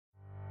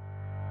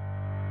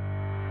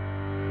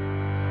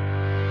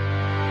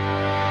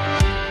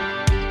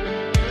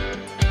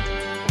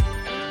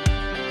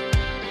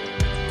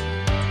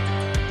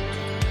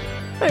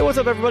What's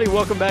up, everybody?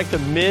 Welcome back to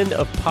Men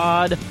of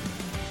Pod.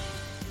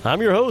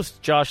 I'm your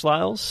host, Josh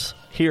Lyles,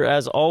 here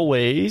as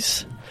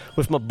always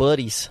with my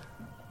buddies.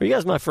 Are you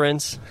guys my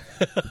friends?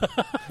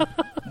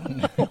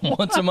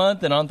 Once a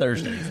month and on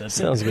Thursdays. That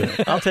sounds good.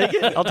 I'll take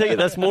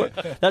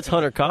it. That's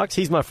Hunter Cox.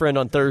 He's my friend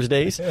on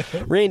Thursdays.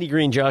 Randy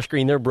Green, Josh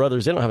Green, they're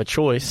brothers. They don't have a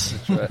choice.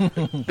 That's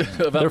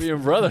right. About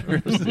being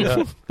brothers.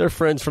 Yeah. They're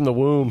friends from the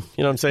womb.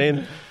 You know what I'm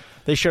saying?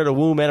 They shared a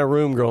womb and a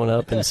room growing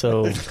up, and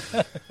so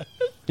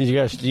you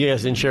guys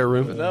didn't share a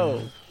room?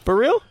 No. For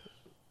real?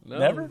 No.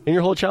 Never? In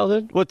your whole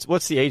childhood?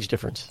 What's the age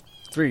difference?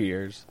 3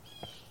 years.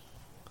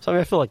 So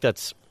I feel like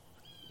that's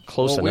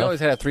close enough. We always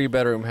had a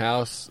 3-bedroom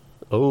house.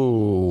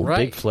 Oh,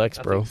 right? Big flex,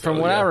 bro. From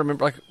what I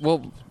remember,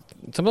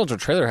 some of those are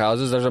trailer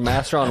houses. There's a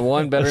master on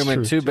one bedroom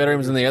and 2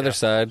 bedrooms on the other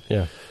side.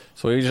 Yeah.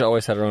 So we just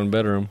always had our own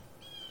bedroom.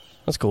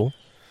 That's cool.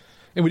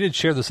 And we did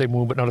share the same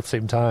womb, but not at the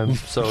same time.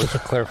 So to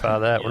clarify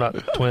that, we're not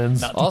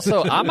twins.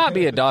 Also, I might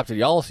be adopted.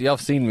 Y'all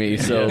have seen me,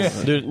 so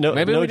Dude,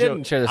 maybe we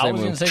didn't share the same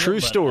womb. True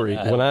story.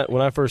 When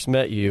I first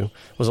met you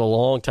was a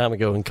long time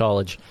ago in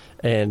college,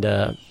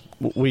 and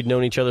we'd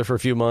known each other for a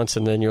few months,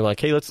 and then you're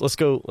like, "Hey, let's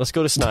go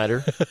to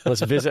Snyder,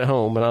 let's visit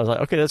home." And I was like,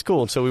 "Okay, that's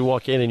cool." And so we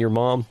walk in, and your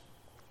mom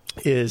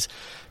has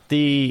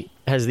the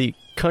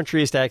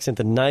countryest accent,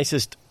 the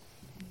nicest,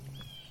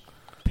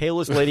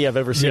 palest lady I've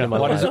ever seen in my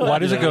life.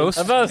 White as a ghost.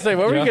 I'm about to say,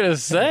 what were we going to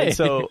say? And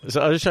so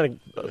I was just trying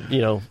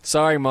to,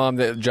 Sorry, Mom,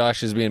 that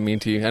Josh is being mean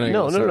to you. I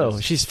know No.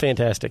 She's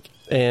fantastic.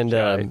 And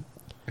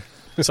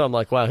so I'm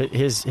like, wow,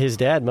 his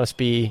dad must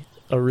be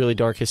a really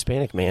dark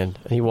Hispanic man.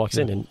 And he walks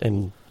in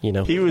and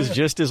he was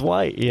just as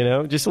white,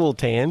 just a little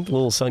tanned, a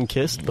little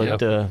sun-kissed,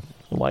 but a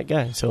white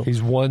guy. So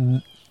he's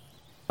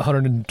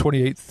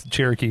 128th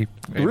Cherokee.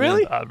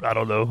 Really? I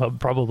don't know.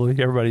 Probably.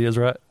 Everybody is,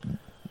 right?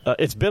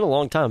 It's been a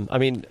long time. I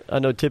mean, I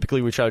know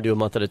typically we try to do a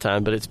month at a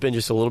time, but it's been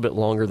just a little bit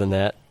longer than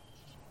that.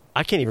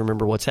 I can't even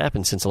remember what's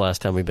happened since the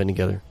last time we've been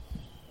together.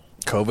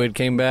 COVID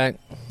came back.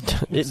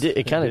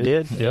 It kind of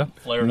did. Yeah.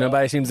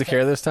 Nobody seems to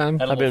care this time.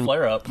 Had a little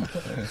flare up.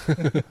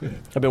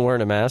 I've been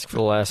wearing a mask for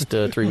the last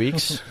 3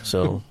 weeks,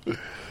 so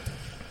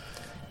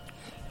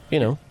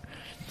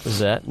is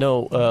that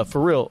no for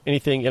real?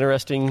 Anything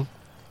interesting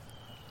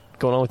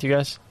going on with you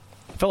guys?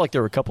 I felt like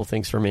there were a couple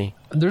things for me.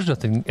 There's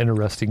nothing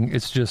interesting.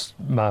 It's just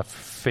my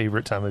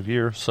favorite time of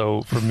year.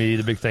 So for me,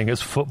 the big thing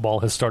is football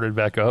has started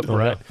back up,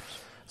 right? Yeah.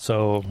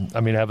 So,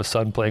 I mean, I have a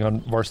son playing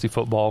on varsity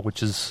football,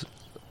 which is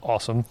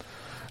awesome.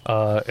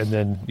 And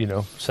then,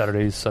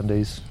 Saturdays,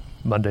 Sundays,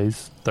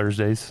 Mondays,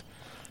 Thursdays,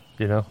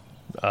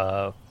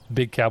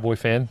 big Cowboy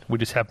fan. We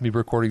just happen to be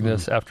recording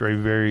this after a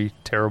very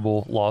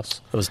terrible loss.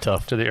 It was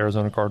tough. To the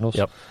Arizona Cardinals.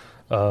 Yep.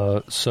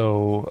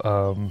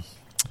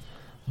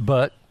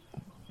 But,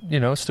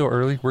 it's still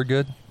early. We're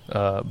good.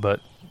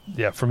 But,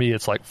 yeah, for me,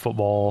 it's like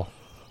football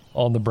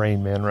on the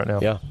brain, man, right now.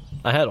 Yeah.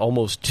 I had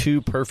almost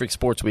 2 perfect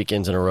sports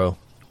weekends in a row.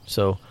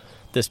 So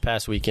this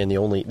past weekend, the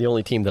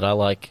only team that I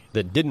like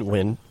that didn't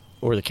win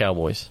were the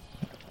Cowboys.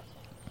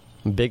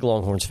 I'm a big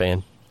Longhorns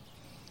fan.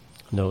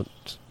 No,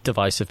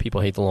 divisive people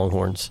hate the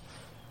Longhorns.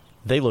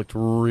 They looked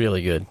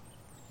really good.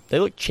 They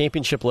looked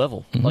championship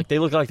level. Mm-hmm. Like they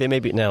look like they may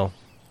be. Now,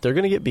 they're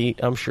going to get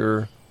beat, I'm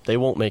sure. They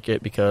won't make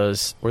it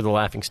because we're the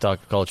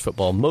laughingstock of college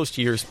football most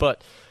years,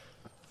 but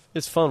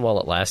it's fun while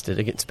it lasted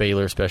against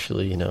Baylor,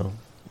 especially, Who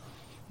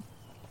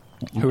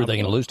are they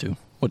going to lose to?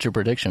 What's your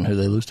prediction? Who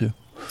they lose to?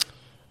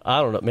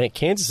 I don't know, man.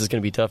 Kansas is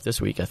going to be tough this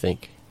week, I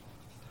think.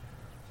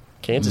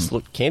 Kansas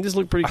looked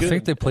pretty good. I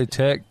think they play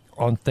Tech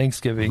on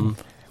Thanksgiving,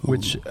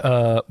 which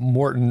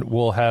Morton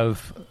will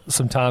have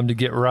some time to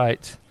get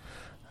right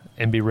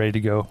and be ready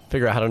to go.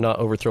 Figure out how to not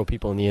overthrow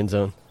people in the end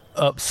zone.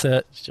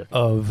 Upset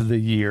of the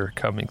year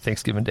coming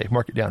Thanksgiving Day.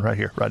 Mark it down right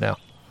here, right now.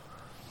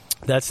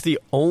 That's the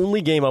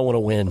only game I want to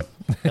win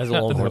as a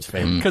Longhorns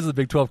fan. Because of the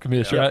Big 12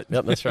 commission, right?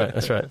 Yep, that's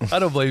right. I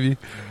don't blame you.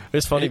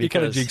 It's funny You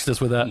kind of because jinxed us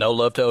with that. No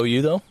love to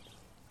OU, though?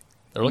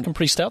 They're looking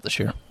pretty stout this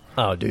year.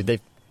 Oh, dude,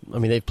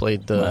 they've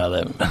played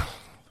the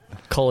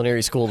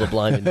culinary school of the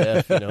blind and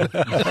deaf.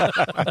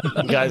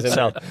 Guys in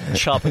South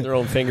chopping their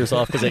own fingers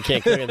off because they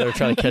can't clear, and they're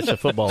trying to catch the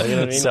football. You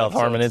know what I mean? South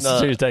Harmon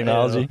Institute of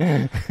Technology.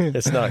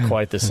 It's not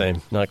quite the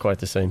same. Not quite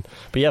the same.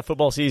 But yeah,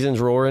 football season's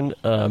roaring.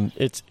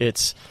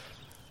 It's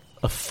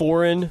a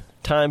foreign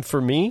time for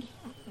me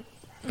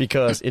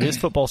because it is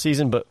football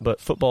season,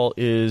 but football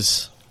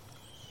is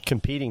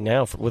competing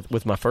now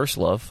with my first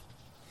love.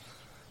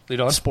 Lead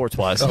on.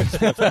 Sports-wise.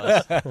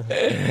 That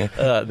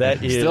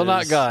is... Still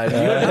not God.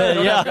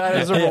 God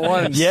is number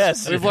one.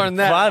 Yes. We've learned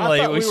that.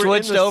 Finally, we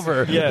switched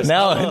over. Yes.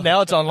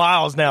 Now it's on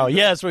Lyles now.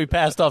 Yes, we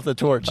passed off the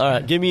torch. All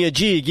right, give me a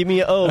G, give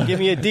me a O, give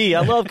me a D.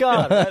 I love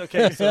God. Right?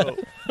 Okay, so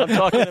I'm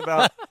talking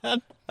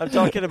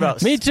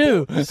about Me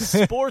too.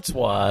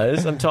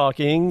 Sports-wise, I'm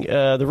talking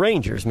the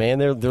Rangers, man.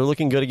 They're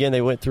looking good again.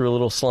 They went through a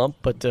little slump,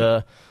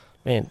 but...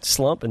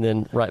 slump and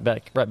then right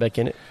back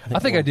in it. I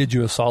think I did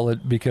you a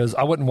solid because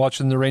I wasn't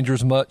watching the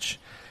Rangers much,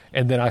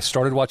 and then I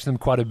started watching them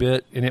quite a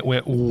bit, and it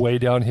went way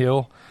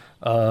downhill.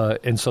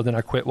 And so then I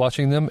quit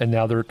watching them, and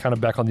now they're kind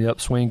of back on the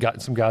upswing, gotten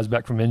some guys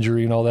back from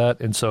injury and all that.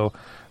 And so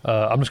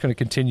I'm just going to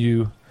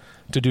continue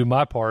to do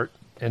my part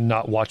and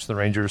not watch the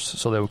Rangers,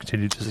 so they will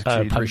continue to succeed. I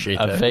appreciate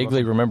I that.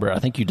 vaguely remember. I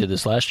think you did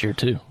this last year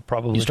too.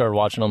 Probably. You started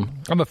watching them.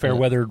 I'm a fair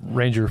weather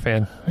Ranger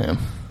fan. Yeah,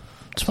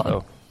 it's fine.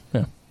 So,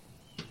 Yeah,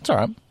 it's all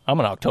right. I'm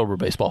an October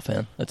baseball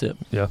fan. That's it.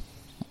 yeah.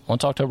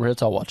 Once October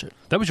hits, I'll watch it.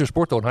 That was your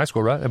sport, though, in high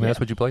school, right? I mean, that's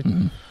what you played?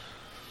 Did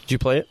you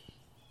play it?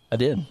 I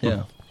did.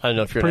 Yeah. I don't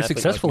know if you're Pretty an athlete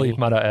successfully, Like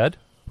me. might I add.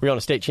 Were you on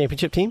a state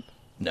championship team?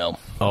 No,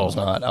 I was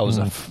not. I was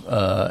a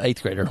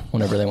 8th grader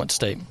whenever they went to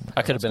state.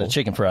 I could have been a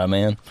chicken fry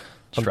man,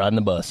 just riding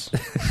the bus.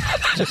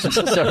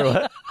 Sorry,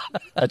 what?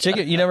 A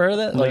chicken? You never heard of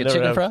that? Like a never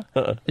chicken have.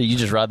 fry? You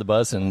just ride the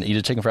bus and eat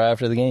a chicken fry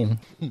after the game.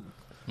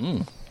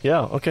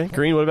 Yeah. Okay.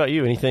 Green. What about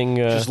you? Anything?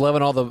 Just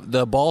loving all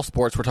the ball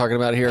sports we're talking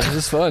about here. This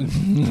is fun.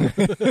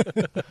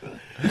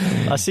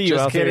 I see you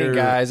Just out kidding, there,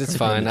 guys. It's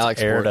fine. I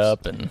like Aired sports.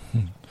 up and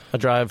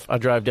I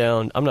drive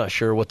down. I'm not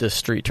sure what this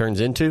street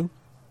turns into,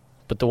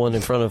 but the one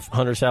in front of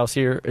Hunter's house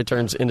here, it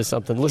turns into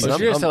something. Listen, Well,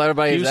 you just tell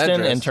everybody his Houston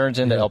address. and turns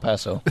into El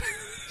Paso.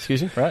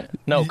 excuse me. Right?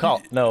 No,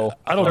 no.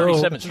 I don't know,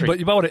 37th Street. but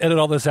you might want to edit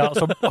all this out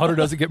so Hunter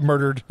doesn't get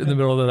murdered in the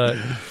middle of the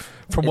night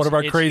from one of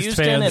our It's crazed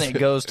Houston fans. and it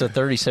goes to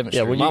 37th Street.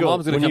 Yeah, when My you go-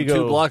 mom's going when to you come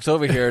go- 2 blocks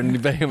over here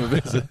and pay him a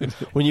visit.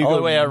 When you the go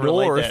only way I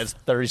relate north, that is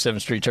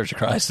 37th Street Church of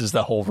Christ is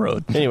the whole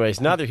road. anyways,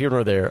 neither here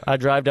nor there. I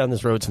drive down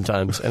this road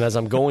sometimes, and as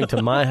I'm going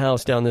to my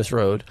house down this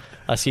road,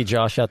 I see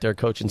Josh out there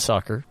coaching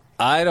soccer.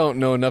 I don't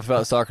know enough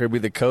about soccer to be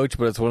the coach,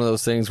 but it's one of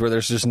those things where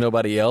there's just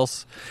nobody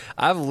else.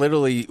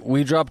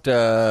 We dropped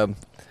a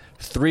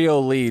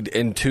 3-0 lead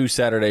in 2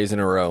 Saturdays in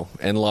a row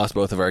and lost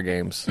both of our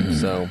games.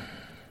 So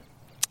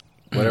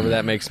whatever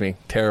that makes me,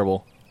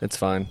 terrible. It's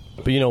fine.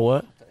 But you know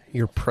what?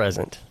 You're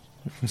present.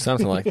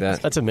 Something like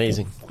that. That's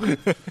amazing.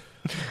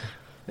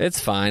 It's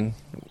fine.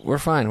 We're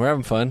fine. We're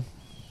having fun.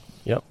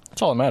 Yep.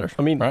 That's all that matters.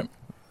 I mean, right?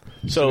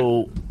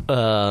 So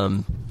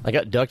I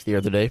got ducked the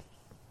other day.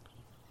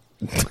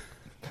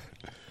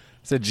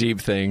 It's a Jeep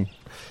thing.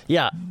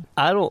 Yeah,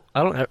 I don't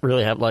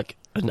really have like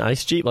a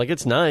nice Jeep. Like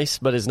it's nice,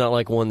 but it's not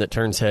like one that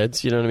turns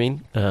heads. You know what I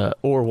mean?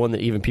 Or one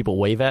that even people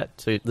wave at.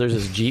 So there's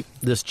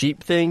this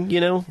Jeep thing,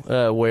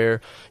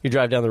 where you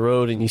drive down the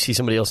road and you see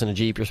somebody else in a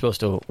Jeep. You're supposed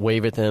to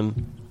wave at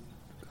them.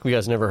 You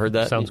guys never heard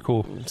that? Sounds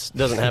cool. It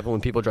doesn't happen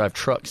when people drive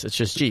trucks. It's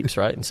just Jeeps,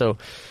 right? And so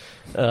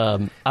I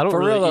don't For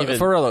really real, even.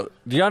 for real, though,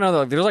 do y'all know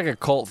that there's like a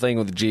cult thing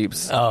with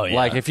Jeeps? Oh, yeah.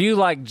 Like if you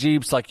like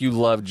Jeeps, like you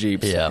love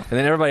Jeeps. Yeah. And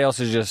then everybody else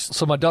is just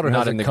So my daughter not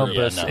has in a the group.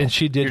 Compass, Yeah, no. and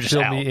she You're did just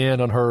fill out. me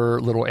in on her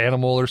little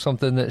animal or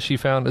something that she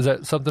found. Is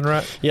that something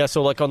right? Yeah,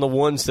 so like on the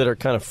ones that are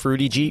kind of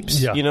fruity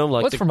Jeeps, Yeah. like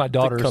Well, it's for my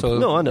daughter, Compass- so-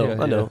 no, I know,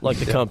 yeah, I know, yeah. like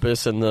the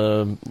Compass and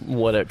the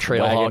whatever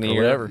Trailhawk or Wagoneer.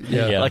 whatever.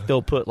 Yeah. Like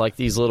they'll put like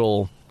these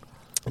little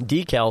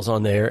decals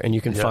on there, and you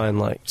can find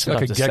like Like a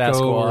sometimes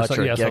gecko or Sasquatch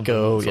something, or a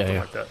gecko. something Yeah.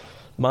 like that.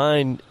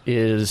 Mine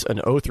is an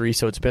 03,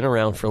 so it's been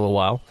around for a little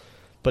while,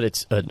 but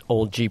it's an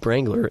old Jeep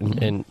Wrangler,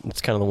 and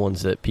it's kind of the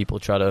ones that people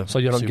try to. So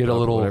you don't soup get a up or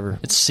little- whatever.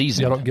 It's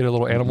seasoned. You don't get a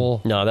little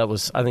animal. No, that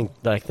was I think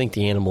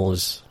the animal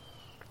is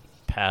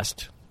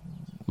past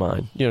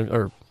mine,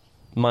 or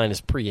mine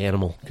is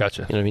pre-animal.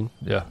 Gotcha. You know what I mean?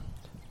 Yeah.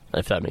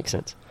 If that makes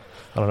sense.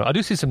 I don't know. I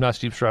do see some nice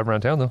Jeeps driving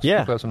around town, though. Yeah,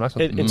 People have some nice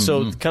ones. and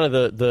so kind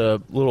of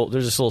the little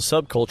there's this little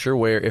subculture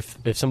where if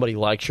somebody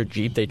likes your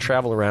Jeep, they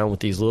travel around with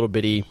these little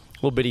bitty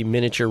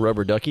miniature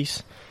rubber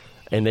duckies,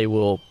 and they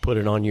will put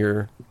it on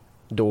your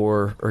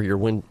door or your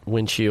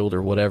windshield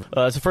or whatever.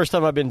 It's the first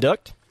time I've been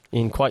ducked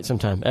in quite some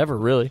time, ever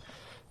really.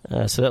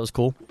 So that was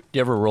cool. Do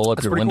you ever roll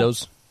up your pretty cool.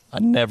 windows? I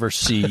never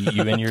see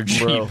you in your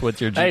Jeep with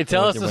your Jeep. Hey,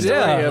 tell us with the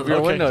your story windows. of your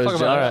Okay, windows, talk about-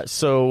 Josh. all right,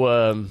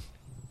 so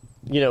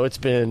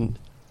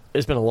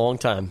it's been a long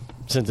time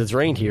since it's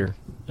rained here,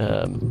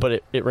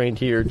 but it rained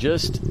here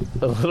just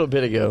a little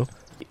bit ago.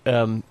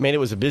 Man, it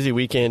was a busy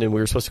weekend, and we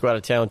were supposed to go out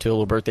of town to a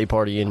little birthday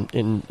party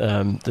in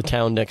the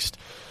town next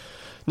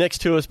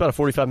to us, about a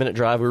 45-minute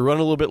drive. We were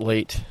running a little bit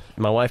late.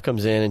 My wife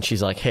comes in, and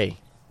she's like, "Hey,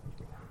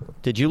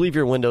 did you leave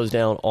your windows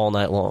down all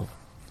night long?"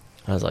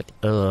 I was like,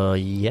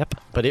 yep.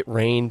 But it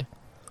rained,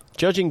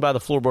 judging by the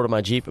floorboard of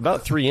my Jeep,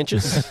 about 3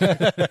 inches,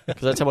 because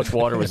that's how much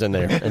water was in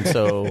there. And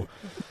so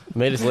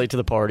made us late to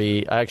the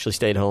party. I actually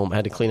stayed home. I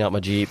had to clean out my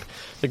Jeep.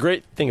 The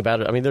great thing about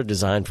it, I mean, they're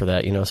designed for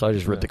that, so I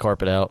just ripped the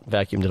carpet out,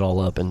 vacuumed it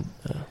all up, and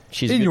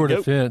she's In good your to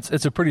go. defense,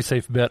 it's a pretty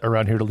safe bet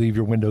around here to leave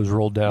your windows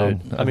rolled down.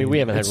 Dude, I mean, we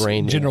haven't had it's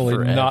rain in Generally,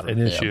 forever. not an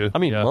Yeah. issue. I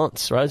mean, Yeah.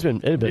 months, right?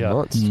 It had been Yeah.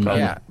 months. Mm.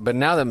 probably. Yeah, but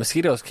now the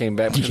mosquitoes came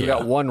back because we Yeah.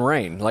 got one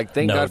rain. Like,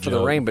 thank No God for the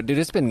joke. rain, but dude,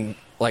 it's been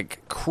like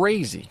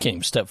crazy. Can't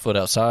even step foot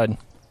outside.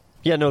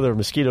 Yeah, no, there are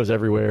mosquitoes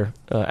everywhere.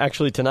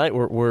 Actually, tonight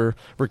we're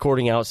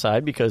recording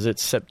outside because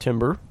it's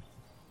September,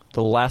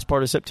 the last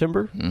part of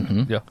September,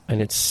 Yeah.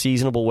 and it's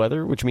seasonable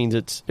weather, which means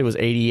it was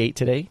 88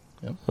 today.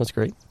 Yep. That's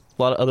great.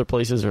 A lot of other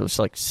places are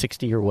like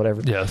 60 or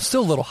whatever. Yeah, it's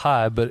still a little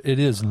high, but it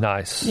is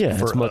nice. Yeah,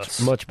 for it's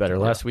us. much better.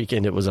 Last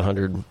weekend it was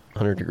 100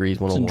 degrees.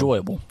 It's 101,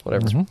 enjoyable.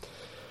 whatever. Mm-hmm.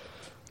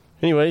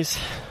 Anyways,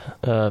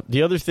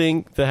 the other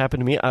thing that happened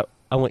to me,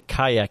 I went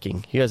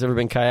kayaking. You guys ever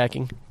been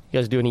kayaking? You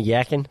guys do any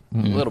yakking? A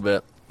little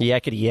bit.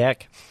 Yakety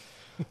yak.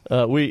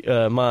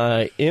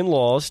 My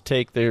in-laws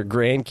take their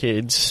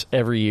grandkids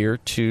every year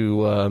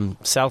to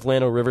South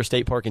Llano River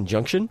State Park in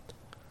Junction,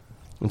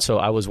 and so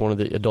I was one of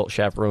the adult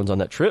chaperones on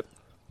that trip.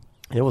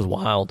 It was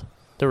wild.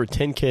 There were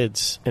 10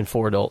 kids and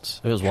 4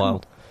 adults. It was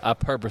wild. I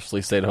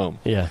purposely stayed home.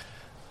 Yeah.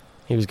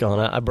 He was gone.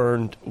 I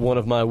burned one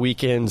of my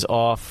weekends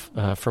off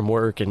from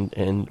work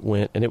and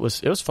went, and it was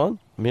fun.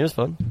 I mean, it was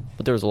fun,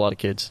 but there was a lot of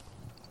kids.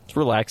 It's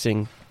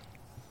relaxing,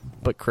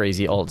 but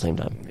crazy all at the same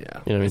time. Yeah,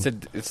 you know what I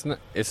mean?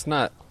 It's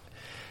not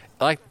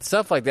like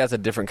stuff like that's a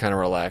different kind of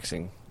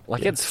relaxing.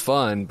 Like it's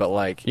fun, but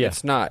like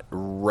it's not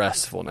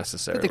restful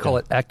necessarily. They call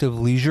it active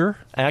leisure.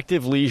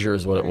 Active leisure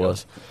is what it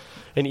was.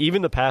 And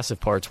even the passive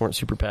parts weren't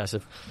super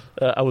passive.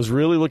 I was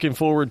really looking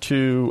forward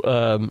to,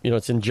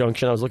 it's in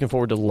Junction. I was looking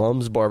forward to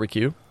Lum's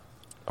Barbecue.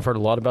 I've heard a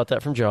lot about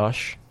that from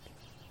Josh.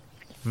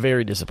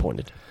 Very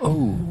disappointed.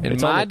 Oh, in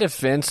my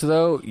defense,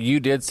 though, you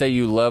did say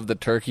you loved the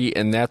turkey,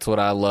 and that's what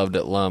I loved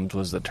at Lum's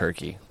was the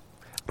turkey.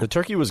 The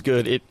turkey was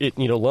good.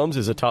 Lum's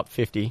is a top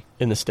 50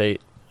 in the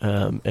state,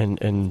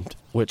 and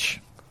which,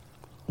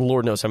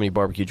 Lord knows how many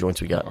barbecue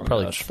joints we got.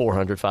 Probably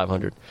 400,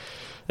 500.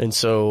 And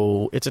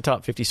so it's a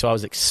top 50, so I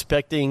was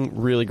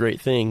expecting really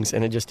great things,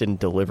 and it just didn't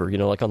deliver,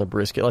 like on the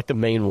brisket, like the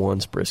main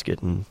one's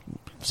brisket. And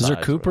is there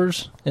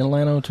Cooper's in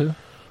Llano, too?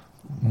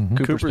 Mm-hmm.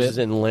 Cooper's is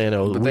in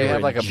Llano. But they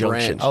have like a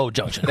Junction. branch. Oh,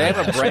 Junction. They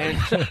have a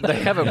branch.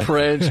 They have a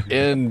branch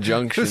in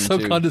Junction, it's so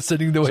too.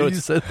 condescending the way you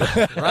said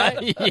that.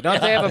 Right?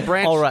 Don't they have a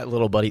branch? All right,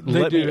 little buddy.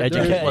 Let me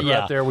educate There's you. one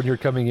right there when you're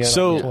coming in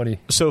on 20.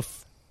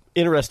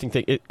 Interesting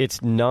thing,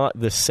 it's not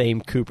the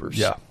same Cooper's.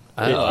 Yeah.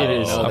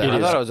 It is. I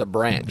thought it was a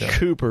branch.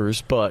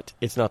 Cooper's, but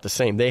it's not the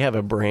same. They have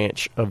a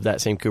branch of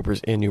that same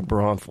Cooper's in New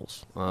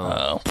Braunfels.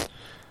 Oh.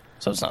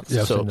 So it's not.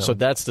 Yeah, So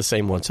that's the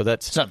same one. So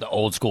that's It's not the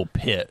old school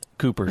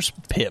Cooper's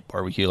pit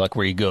barbecue, like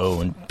where you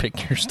go and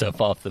pick your stuff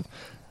off the.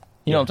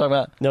 You know what I'm talking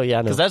about? No, yeah, I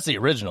know. Because that's the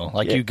original.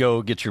 Like you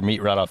go get your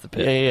meat right off the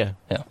pit.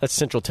 Yeah. That's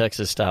Central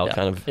Texas style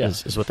kind of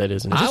is what that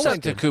is. And I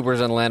went to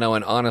Cooper's in Llano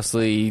and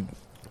honestly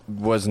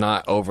was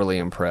not overly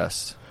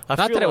impressed. Not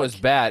that it was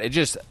bad. It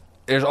just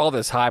there's all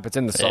this hype. It's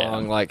in the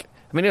song. Like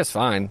I mean, it's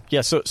fine.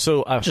 Yeah. So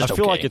I feel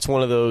okay. like it's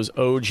one of those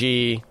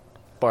OG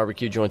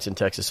barbecue joints in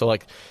Texas. So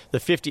like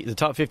the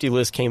top 50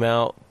 list came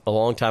out a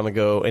long time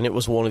ago, and it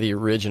was one of the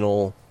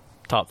original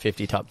top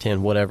 50, top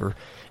 10, whatever.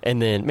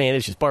 And then, man,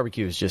 it's just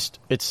barbecue is just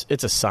it's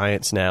a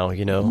science now,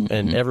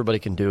 and everybody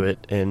can do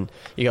it. And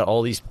you got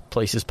all these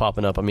places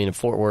popping up. I mean, in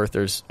Fort Worth,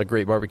 there's a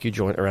great barbecue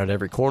joint around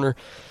every corner,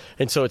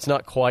 and so it's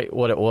not quite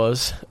what it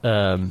was.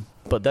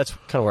 But that's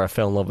kind of where I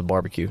fell in love with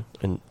barbecue,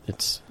 and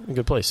it's a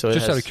good place. So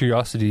just out of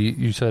curiosity,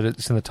 you said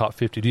it's in the top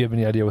 50. Do you have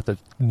any idea what the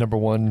number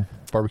one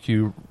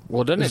barbecue?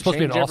 Well, doesn't it supposed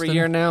to be change in every Austin?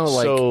 year now?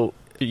 Like, so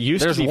it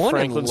used to there's be one in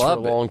Franklin's for a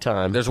Lubbock. long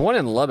time. There's one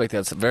in Lubbock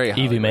that's very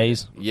high. Evie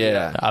Mays.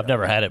 Yeah. I've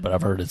never had it, but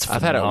I've heard it's I've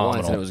phenomenal. had it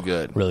once and it was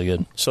good. Really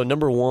good. So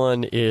number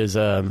one is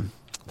the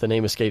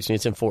name escapes me.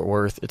 It's in Fort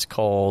Worth. It's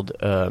called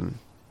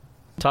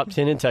Top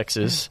 10 in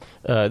Texas.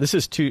 This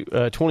is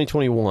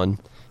 2021.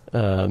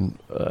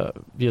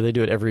 They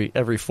do it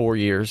every 4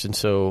 years, and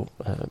so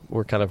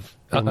we're kind of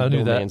in I knew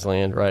no that. man's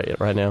land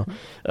right now.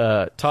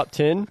 Top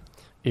 10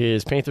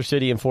 is Panther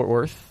City in Fort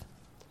Worth.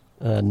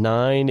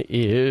 9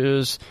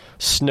 is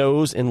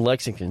Snow's in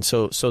Lexington.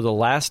 So the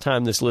last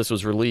time this list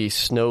was released,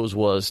 Snow's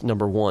was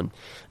number 1.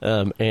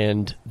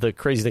 And the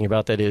crazy thing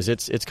about that is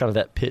it's kind of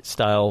that pit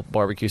style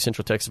barbecue,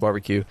 Central Texas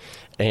barbecue,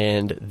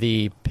 and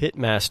the pit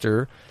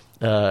master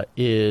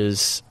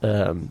is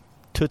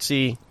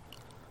Tootsie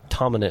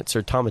Tominetz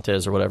or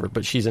Tominetz or whatever,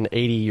 but she's an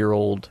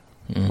 80-year-old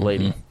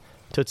lady.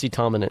 Tootsie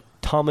Tominetz.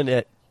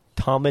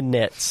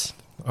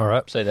 All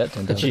right. Say that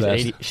 10 times She's fast.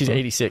 80. She's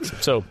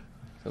 86. So,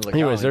 Like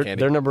anyways, Halloween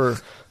they're candy.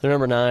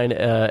 number 9.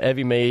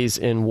 Evie Mays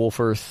in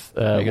Wolfforth,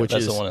 which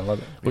That's is the one in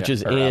Lubbock. which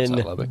is Or outside in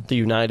Lubbock. the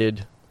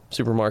United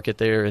supermarket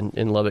there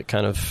in Lubbock,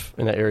 kind of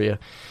in that area.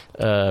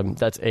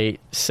 That's 8.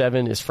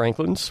 7 is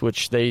Franklin's,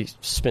 which they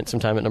spent some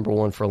time at number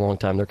 1 for a long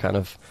time. They're kind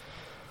of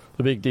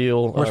the big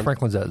deal. Where's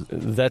Franklin's at?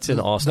 That's in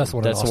Austin. That's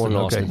the one in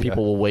Austin. Okay,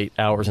 People will wait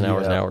hours and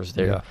hours and hours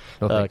there. Yeah.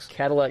 No, thanks.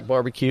 Cadillac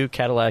Barbecue,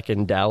 Cadillac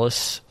in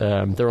Dallas.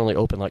 They're only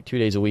open like 2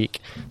 days a week.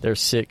 They're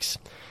 6.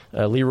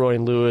 Leroy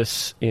and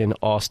Lewis in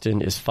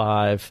Austin is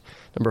 5.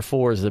 Number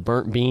 4 is the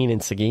Burnt Bean in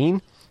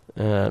Seguin.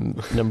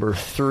 Number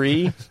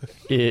 3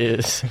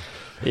 is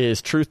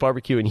Truth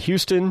Barbecue in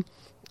Houston.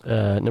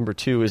 Number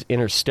 2 is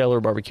Interstellar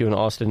Barbecue in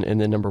Austin,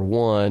 and then number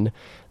 1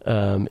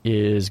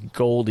 is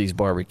Goldie's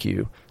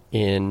Barbecue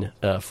in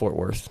Fort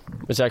Worth.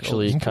 It's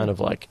actually kind of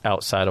like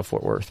outside of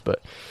Fort Worth,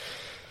 but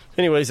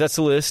anyways, that's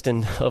the list.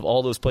 And of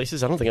all those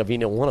places, I don't think I've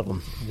eaten at one of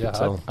them. Yeah,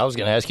 So I was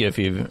going to ask you if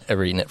you've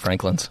ever eaten at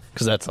Franklin's,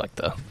 because that's like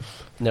the.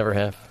 never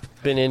have.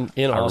 Been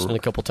in Austin a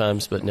couple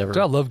times, but never.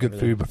 I love good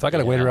food, but if I got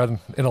to wait around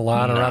in a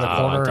line around the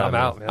corner, I'm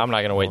out. Man. I'm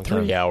not going to wait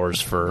 3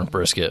 hours for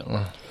brisket.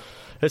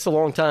 It's a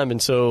long time, and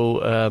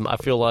so I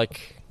feel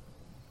like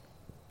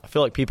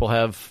people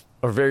are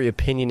very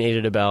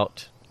opinionated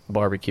about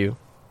barbecue.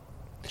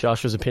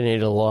 Josh was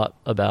opinionated a lot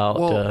about.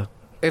 Well,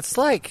 it's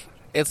like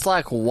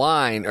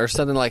wine or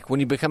something. Like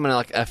when you become an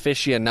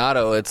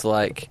aficionado, it's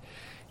like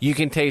you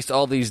can taste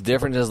all these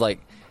differences. Like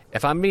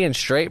if I'm being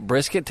straight,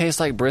 brisket tastes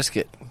like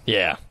brisket,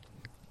 Yeah.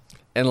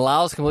 and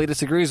Lyles completely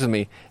disagrees with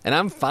me, and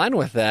I'm fine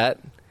with that.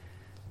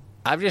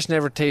 I've just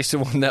never tasted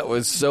one that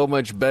was so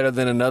much better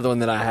than another one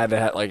that I had to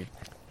have. Like,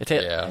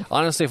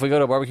 honestly, if we go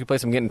to a barbecue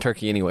place, I'm getting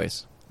turkey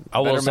anyways. I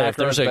will Better say if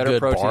there's a macros, better good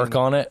protein. bark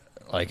on it,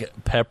 like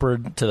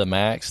peppered to the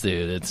max,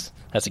 dude,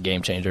 that's a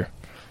game changer.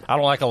 I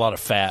don't like a lot of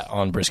fat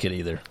on brisket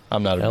either. I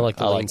like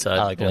the lean side.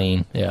 I like Yeah.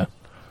 lean. Yeah.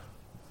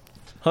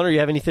 Hunter, you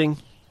have anything?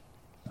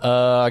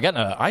 I got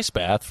an ice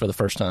bath for the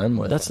first time.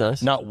 That's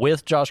nice. Not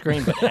with Josh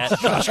Green, but at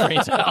Josh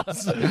Green's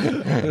house.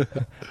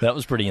 That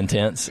was pretty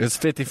intense. It's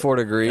 54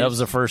 degrees. That was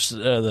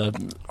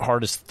the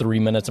hardest 3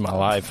 minutes of my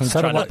life. I'm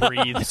trying to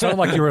breathe. It sounded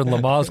like you were in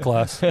Lamaze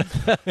class.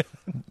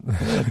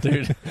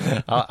 Dude,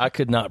 I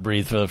could not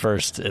breathe for the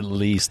first at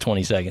least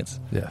 20 seconds.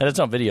 Yeah. And it's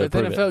on video. but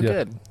then prove it felt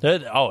Yeah.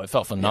 good. It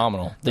felt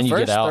phenomenal. Then you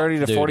First get out. 30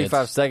 to dude, 45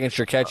 it's- seconds,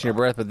 you're catching your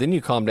breath, but then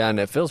you calm down and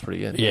it feels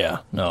pretty good. Yeah,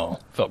 no,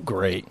 felt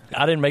great.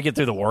 I didn't make it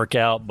through the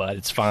workout, but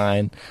it's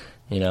fine.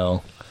 You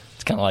know,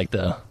 it's kind of like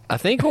the I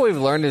think what we've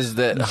learned is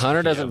that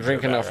Hunter doesn't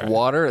drink enough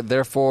water,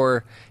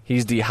 therefore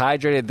he's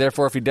dehydrated.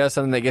 Therefore, if he does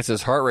something that gets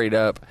his heart rate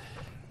up,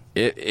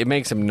 it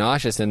makes him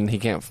nauseous and he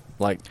can't,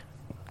 like...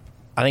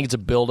 I think it's a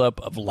buildup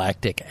of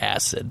lactic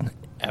acid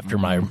after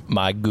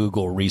my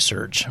Google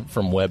research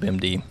from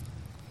WebMD.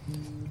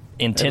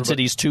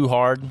 Intensity's too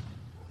hard,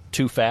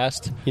 too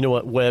fast. You know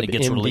what It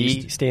gets WebMD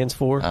released. stands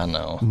for? I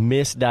know.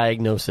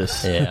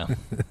 Misdiagnosis. Yeah.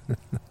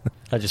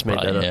 I just made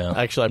Probably, that up.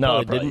 yeah. Actually, I No,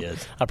 probably it probably didn't.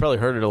 is. I probably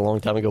heard it a long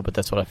time ago, but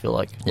that's what I feel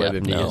like Yeah,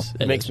 WebMD no, is.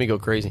 it It makes is. me go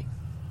crazy.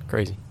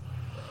 Crazy.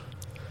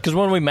 Because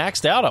when we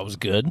maxed out, I was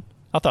good.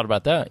 I thought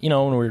about that. You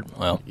know, when we were,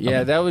 well.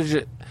 Yeah, that was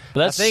just... But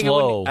that's I think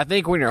slow. I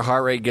think when your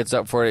heart rate gets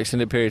up for an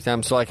extended period of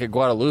time, so like at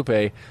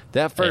Guadalupe,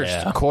 that first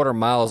Yeah. quarter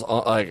mile is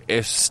like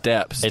it's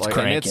steps. It's like,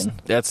 and cranking.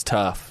 that's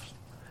tough.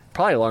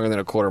 Probably longer than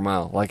a quarter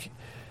mile. Like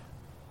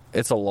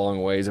it's a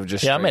long ways of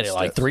just. Yeah, I straight made it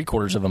like steps.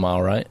 3/4 of a mile,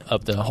 right?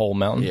 Up the whole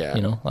mountain. Yeah,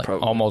 You know, like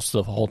probably. almost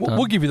the whole time.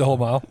 We'll give you the whole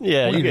mile.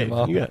 Yeah, We'll you give got, the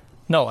mile. you got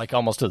No, like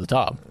almost to the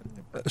top.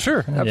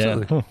 Sure,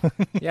 absolutely.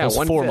 Yeah, those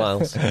 4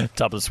 miles. Top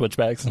of the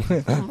switchbacks.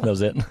 That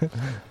was it.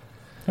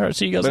 All right,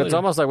 see you guys But later. it's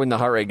almost like when the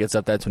heart rate gets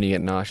up, that's when you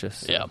get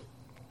nauseous. Yeah.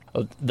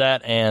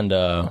 That and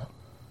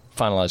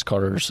finalized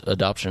Carter's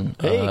adoption.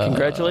 Hey,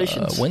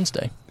 congratulations.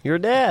 Wednesday. You're a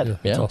dad. Yeah.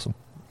 That's awesome.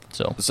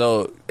 So.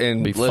 So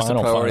in Be list of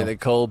final, priority, final. the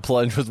cold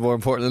plunge was more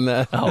important than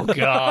that. Oh,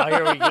 God.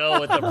 Here we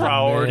go with the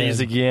priorities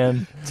Man.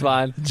 again. It's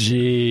fine.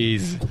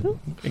 Jeez.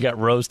 It got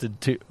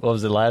roasted, too. What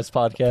was the last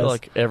I podcast? feel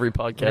like every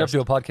We have to do podcast.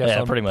 a podcast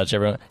yeah, on pretty much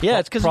everyone. Yeah,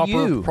 it's because of proper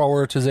you.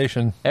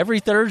 prioritization. Every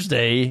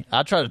Thursday,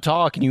 I try to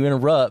talk and you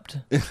interrupt.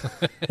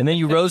 And then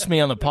you roast me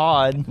on the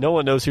pod. No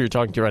one knows who you're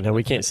talking to right now.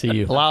 We can't see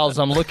you. Lyles,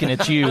 I'm looking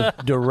at you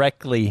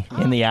directly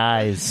in the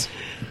eyes.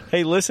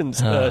 Hey, listen.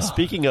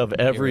 Speaking of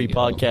every we go.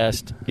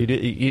 podcast,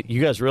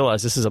 you guys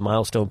realize this is a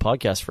milestone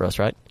podcast for us,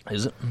 right?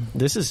 Is it?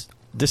 This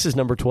is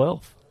number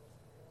 12.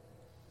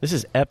 This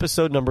is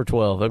episode number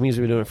 12. That means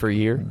we've been doing it for a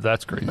year.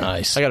 That's great.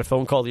 Nice. I got a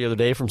phone call the other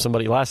day from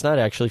somebody last night,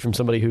 actually, from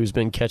somebody who's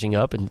been catching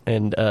up,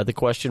 and the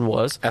question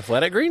was,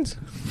 Athletic greens?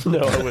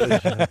 no,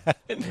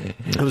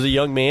 it was a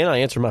young man. I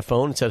answered my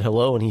phone and said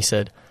hello, and he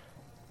said,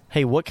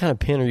 "Hey, what kind of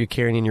pen are you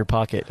carrying in your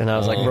pocket?" And I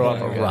was like, "Bro,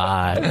 I've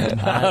arrived.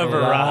 I've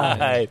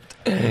arrived."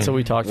 And so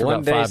we talked for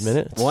about 5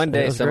 minutes. One It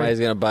day was somebody's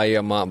great. going to buy you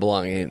a Mont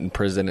Blanc and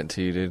present it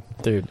to you, dude.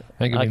 Dude,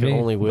 Ain't gonna I be can me,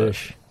 only but-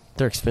 wish.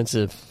 They're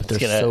expensive, but they're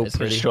It's so gonna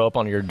pretty. show up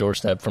on your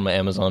doorstep from an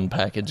Amazon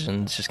package,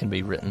 and it's just gonna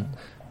be written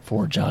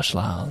for Josh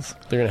Lyles.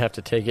 They're going to have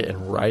to take it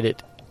and write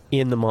it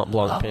in the Mont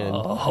Blanc pen,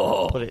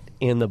 put it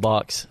in the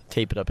box,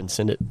 tape it up, and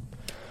send it.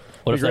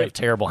 What if Be they great. have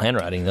terrible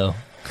handwriting though?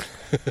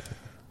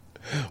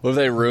 What if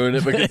they ruin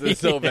it because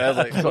it's so bad?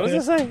 Like, what does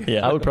it say?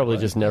 Yeah, I would probably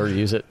just never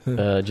use it,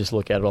 just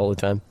look at it all the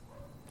time.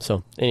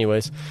 So,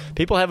 anyways,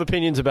 people have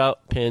opinions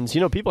about pens.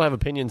 You know, people have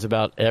opinions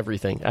about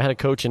everything. I had a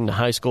coach in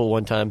high school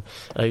one time.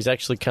 He's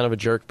actually kind of a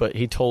jerk, but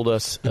he told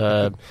us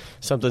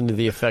something to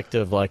the effect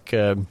of, like,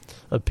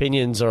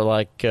 opinions are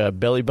like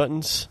belly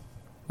buttons.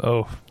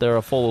 Oh,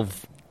 They're full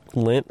of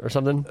lint or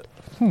something.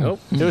 Nope.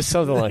 It was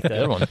something like that.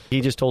 Good one.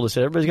 He just told us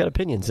that everybody's got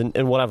opinions.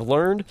 And what I've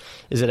learned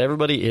is that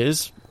everybody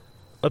is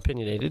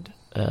opinionated.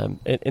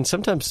 And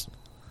sometimes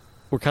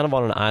we're kind of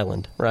on an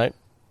island, right?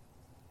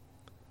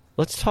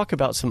 Let's talk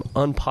about some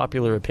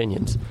unpopular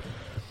opinions.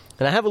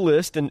 And I have a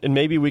list, and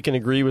maybe we can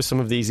agree with some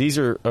of these. These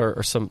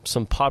are some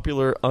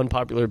popular,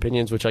 unpopular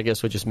opinions, which I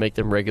guess would just make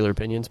them regular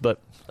opinions. But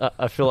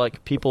I feel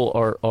like people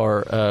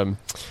are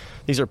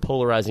these are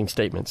polarizing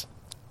statements.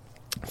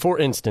 For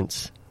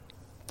instance,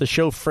 the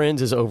show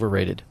Friends is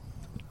overrated.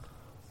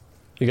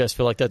 You guys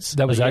feel like that was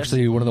that was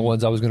actually one of the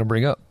ones I was going to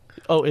bring up.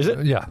 Oh, is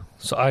it? Yeah,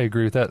 so I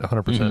agree with that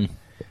 100%.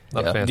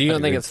 Not a Yeah. fan. Do you I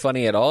don't think agree. it's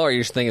funny at all, or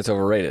you just think it's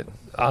overrated?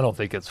 I don't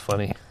think it's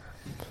funny.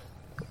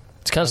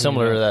 It's kind of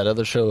similar to that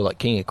other show, like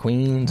King of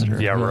Queens.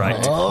 Or, Yeah, right.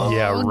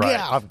 Yeah, right.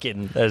 Yeah, I'm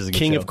kidding. That is a good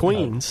King show. of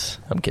Queens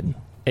I'm kidding.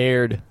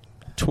 aired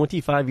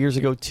 25 years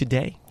ago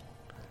today.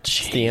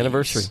 It's the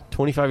anniversary.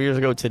 25 years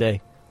ago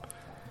today.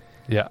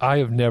 Yeah, I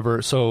have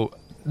never. So,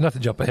 not to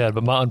jump ahead,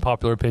 but my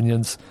unpopular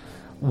opinions.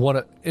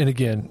 And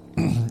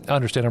again, I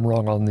understand I'm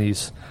wrong on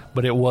these,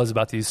 but it was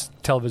about these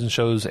television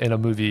shows and a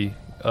movie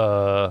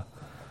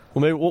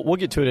Well, maybe we'll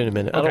get to it in a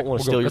minute. I Okay, don't want we'll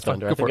to go- steal your that's fine.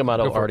 thunder. Go I think for I it. might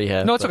Go have for it. already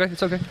have. No, it's but- okay.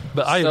 It's okay.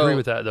 But I So, agree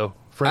with that though.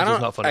 Friends is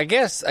not funny. I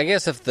guess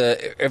if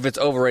it's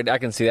overrated, I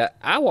can see that.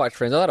 I watched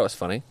Friends. I thought it was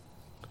funny.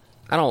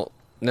 I don't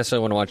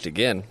necessarily want to watch it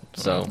again.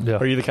 So Yeah.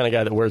 Are you the kind of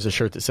guy that wears a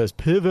shirt that says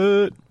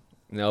 "pivot"?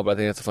 no, but I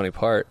think that's a funny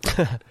part.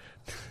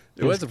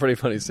 It was a pretty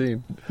funny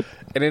scene,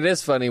 and it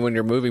is funny when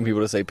you're moving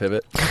people to say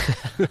pivot.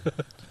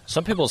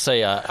 Some people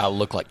say I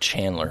look like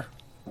Chandler.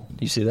 Do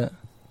you see that?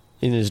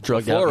 In his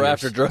drugged out Before or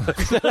years. after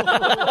drugs.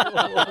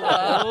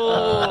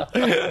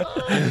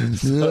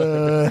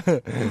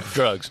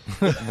 Drugs.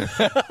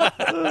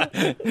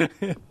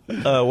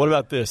 What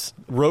about this?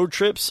 Road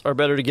trips are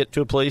better to get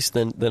to a place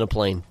than a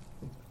plane.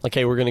 Like,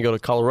 hey, we're going to go to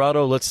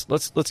Colorado. Let's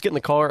get in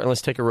the car and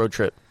let's take a road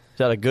trip. Is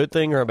that a good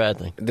thing or a bad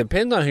thing?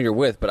 Depends on who you're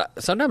with, but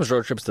sometimes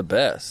road trip's the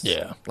best.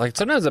 Yeah. Like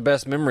sometimes the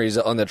best memories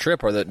on the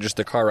trip are just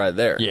the car ride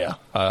there. Yeah,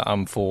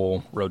 I'm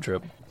full road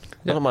trip.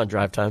 I don't mind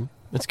drive time.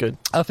 It's good.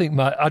 I think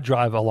I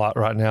drive a lot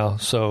right now,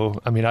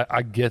 so I mean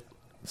I get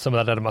some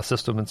of that out of my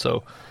system, and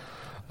so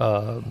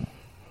yeah,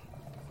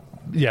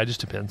 it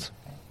just depends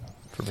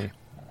for me.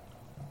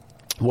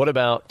 What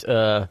about?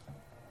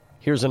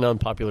 Here's an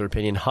unpopular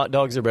opinion: hot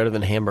dogs are better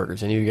than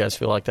hamburgers. Any of you guys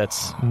feel like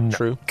that's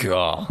true?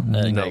 God,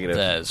 Negative.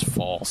 that is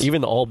false. Even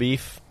the all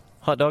beef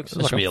hot dogs.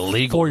 That should be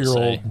illegal.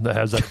 4-year-old that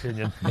has that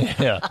opinion.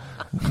 Yeah,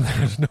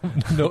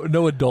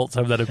 no adults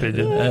have that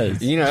opinion. that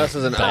is You know, this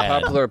is an bad.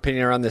 unpopular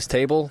opinion around this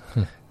table.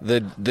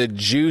 The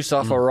juice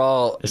off a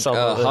raw It's on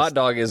the list. hot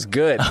dog is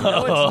good.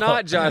 No, it's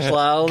not, Josh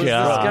Lyle. It's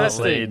Golly,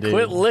 disgusting. dude.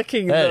 Quit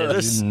licking That those.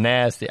 is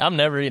nasty. I'm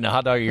never eating a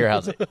hot dog at your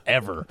house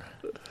ever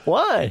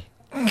Why?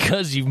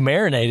 because you've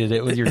marinated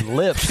it with your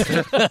lips.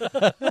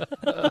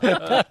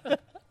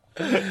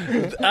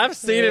 I've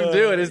seen him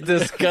do it. It's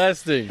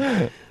disgusting.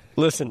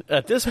 Listen,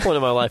 at this point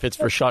in my life, it's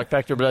for shock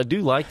factor, but I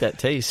do like that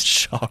taste.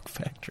 Shock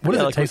factor. What does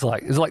Yeah, it like- taste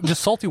like? Is it like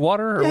just salty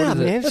water, or what is it?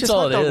 man, it's That's just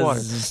all hot it dog is.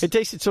 water. It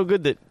tasted so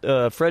good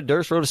that Fred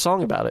Durst wrote a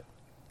song about it,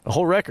 a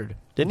whole record,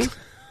 didn't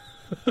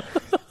he?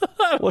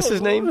 What's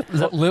his name? Is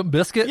that Limp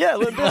Biscuit? Yeah,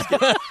 Limp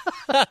Bizkit.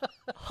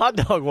 Hot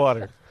dog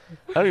water.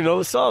 I don't even know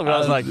the song, but I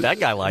was like, that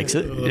guy likes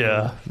it.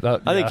 yeah.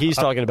 I think he's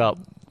talking about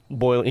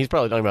boiling. He's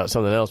probably talking about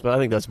something else, but I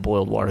think that's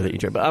boiled water that you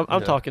drink. But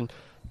I'm talking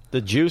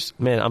the juice.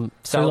 Man, I'm salivating.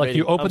 So like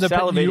you open I'm you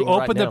salivating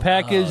right open the now.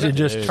 package and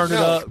just dude. turn it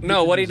No, up.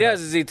 no, what he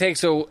does is he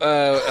takes a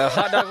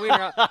hot dog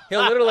wiener,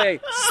 he'll literally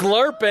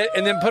slurp it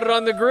and then put it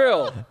on the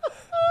grill.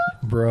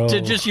 Bro. To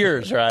just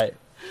yours, right?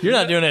 You're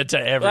not doing it to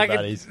Like,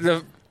 everybody's.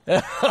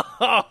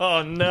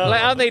 Oh no!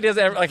 I don't think he does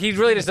it, like he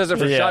really just does it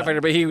for Yeah. shock factor,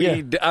 but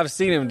I've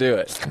seen him do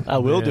it. I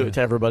will do Yeah. it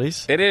to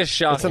everybody's. It is It's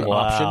shocking. an Wow.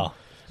 option.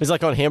 It's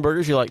like on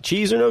hamburgers, you're like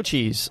cheese or no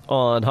cheese.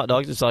 On hot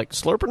dogs, it's like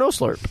slurp or no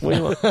slurp. What do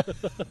you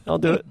want? I'll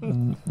do it.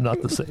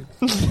 Not the same.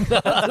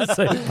 Not the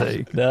same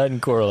thing. Doesn't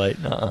correlate.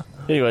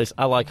 Anyways,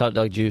 I like hot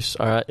dog juice.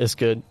 All right, it's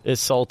good.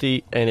 It's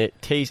salty and it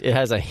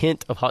has a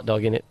hint of hot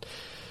dog in it.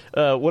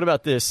 What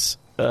about this?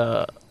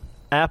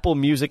 Apple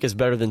Music is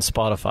better than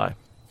Spotify.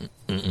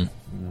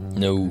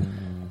 No.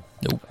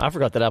 I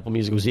forgot that Apple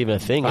Music was even a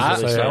thing. I-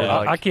 until they So, started,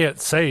 I like- can't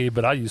say,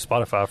 but I use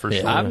Spotify for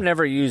Yeah. sure. I've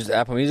never used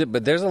Apple Music,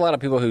 but there's a lot of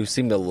people who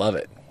seem to love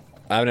it.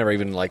 I've never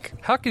even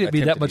How can it be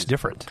that attempted much to use it.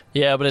 different?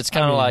 Yeah, but it's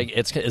kind of like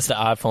it's the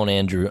iPhone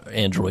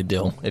Android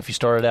deal. If you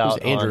started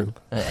out Who's Andrew?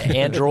 on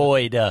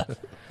Android,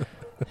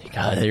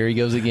 God, here he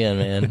goes again,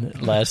 man.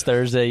 Last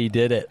Thursday you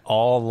did it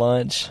all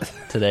lunch.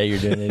 Today you're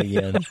doing it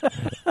again.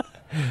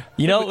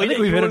 You know, I think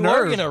we've hit a we're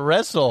nerve. going to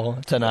wrestle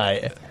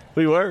tonight.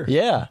 we were.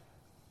 Yeah,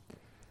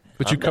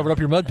 But you covered up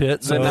your mud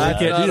pit, so The you night's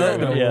can't do not that.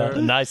 over. no yeah. more.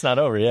 The night's not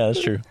over. Yeah,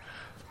 that's true.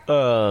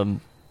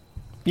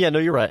 Yeah, no,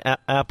 you're right.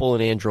 Apple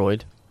and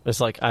Android. It's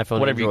like iPhone.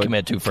 Whatever you Android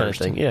commit to kind of first.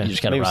 thing. Yeah, You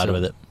just gotta maybe ride so.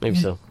 with it. Maybe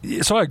so.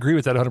 So I agree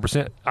with that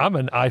 100%. I'm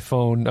an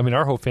iPhone. I mean,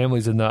 our whole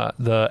family's in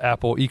the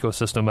Apple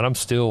ecosystem, and I'm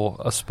still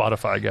a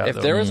Spotify guy. If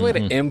though. there was a way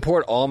to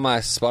import all my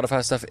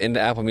Spotify stuff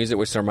into Apple Music,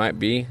 which there might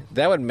be,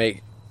 that would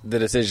make the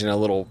decision a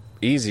little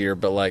easier.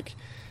 But like,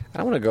 I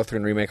don't want to go through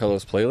and remake all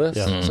those playlists.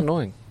 Yeah. It's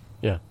annoying.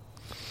 Yeah.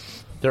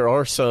 There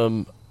are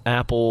some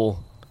Apple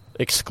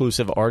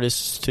exclusive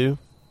artists too,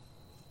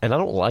 and I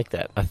don't like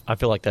that. I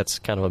feel like that's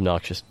kind of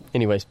obnoxious.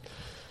 Anyways,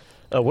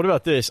 what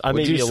about this? I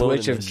may Would be you alone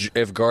switch in this.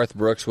 if Garth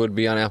Brooks would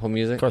be on Apple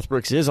Music? Garth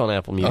Brooks is on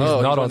Apple Music, Oh,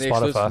 he's not one on of the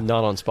Spotify. exclusive-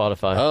 not on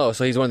Spotify. Oh,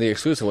 so he's one of the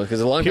exclusive ones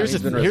because a long time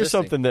he's been Here's resisting.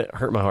 something that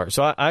hurt my heart.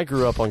 So I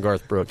grew up on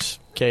Garth Brooks.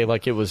 Okay,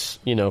 like it was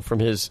from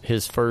his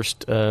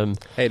first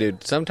Hey,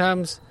 dude,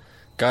 sometimes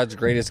God's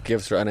greatest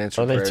gifts are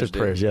unanswered prayers. unanswered dude.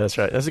 prayers. Yeah, that's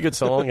right. That's a good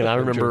song, and I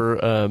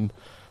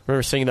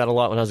remember singing that a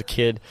lot when I was a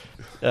kid.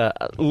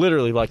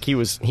 Literally, like he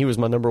was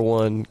my number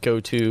one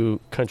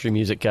go-to country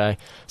music guy.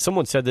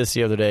 Someone said this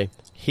the other day.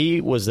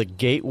 He was the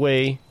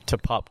gateway to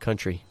pop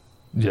country,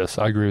 Yes,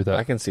 I agree with that.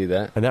 I can see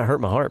that. and that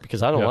hurt my heart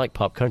because I don't Yeah. like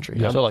pop country.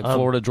 Yeah. So like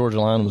Florida Georgia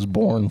Line was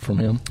born from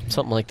him.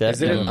 something like that.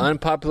 Is it an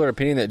unpopular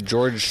opinion that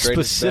George Strait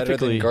is better than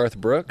Specifically- Garth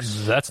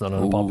Brooks? That's not an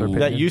unpopular Ooh. opinion.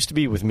 That used to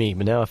be with me,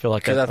 but now I feel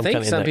like Because I I'm think kinda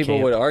in some that people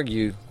camp. would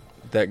argue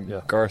that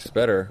Yeah. Garth's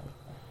better.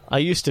 I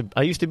used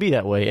to be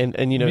that way,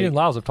 and you know, Me and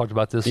Lyles have talked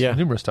about this Yeah.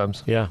 numerous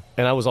times. yeah,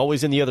 and I was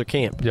always in the other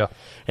camp. Yeah.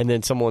 And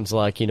then someone's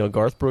like, you know,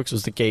 Garth Brooks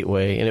was the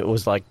gateway, and it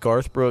was like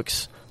Garth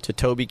Brooks to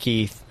Toby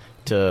Keith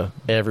to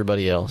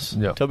everybody else.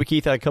 Yeah. Toby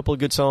Keith had a couple of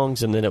good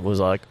songs, and then it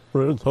was like,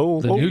 The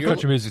new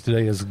country music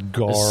today is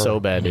garbage. It's so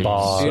bad, dude. Dude,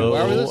 So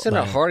why were we listening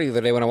to bad. Hardy the other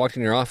day when I walked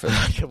in your office?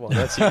 Come on,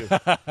 that's you.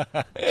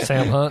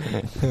 Sam Hunt.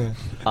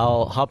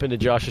 I'll hop into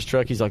Josh's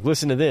truck. He's like,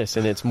 listen to this,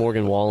 and it's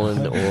Morgan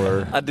Wallen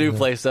or I do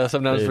play stuff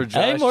sometimes Dude. for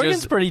Josh. Hey, Morgan's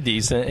just- pretty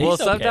decent. well,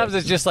 He's okay. sometimes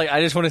it's just like I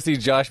just want to see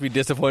Josh be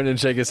disappointed and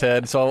shake his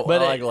head. So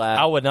But I like laugh.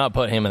 I would not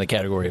put him in the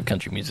category of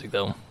country music,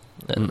 though.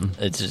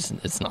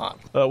 It's not.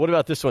 what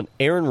about this one?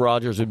 Aaron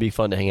Rodgers would be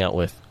fun to hang out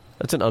with.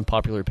 That's an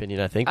unpopular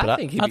opinion, I think. But I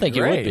think he'd I be think it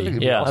great. would be. It'd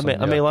be Yeah, awesome.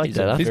 I may like He's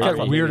that. a- I He's think got I'd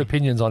like weird it.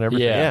 opinions on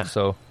everything. Yeah.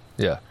 So,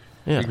 yeah.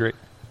 Yeah. Be great.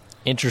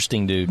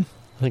 interesting dude.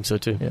 I think so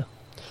too. Yeah.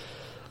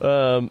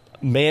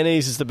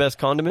 Mayonnaise is the best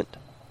condiment.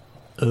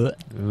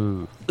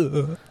 Ooh.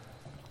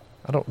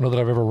 I don't know that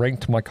I've ever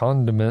ranked my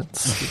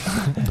condiments.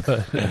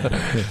 But,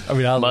 I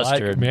mean, I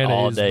Mustard like mayonnaise,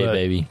 all day, but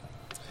baby.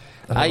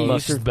 I used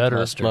mustard's to- better.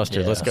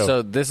 Mustard. Yeah. Let's go.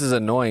 So this is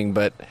annoying,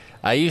 but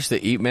I used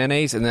to eat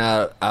mayonnaise, and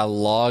then I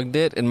logged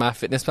it in my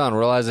fitness pal and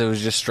realized it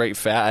was just straight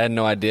fat. I had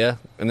no idea,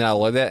 and then I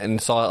logged that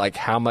and saw like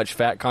how much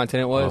fat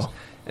content it was,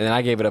 and then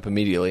I gave it up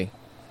immediately.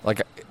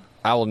 Like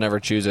I will never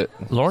choose it.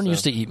 Lauren So-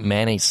 used to eat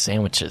mayonnaise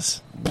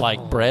sandwiches,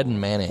 like bread and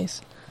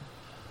mayonnaise.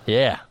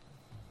 Yeah.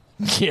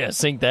 Yeah,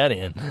 sink that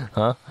in,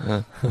 huh?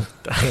 I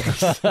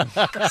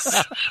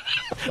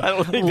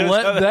don't think that's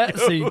Let how that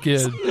goes. sink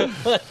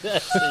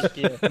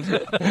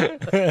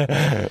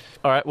in.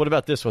 All right, what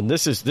about this one?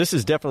 This is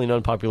definitely an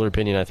unpopular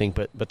opinion, I think,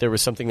 but there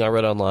was something I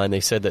read online. They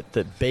said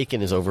that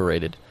bacon is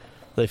overrated.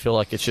 They feel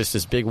like it's just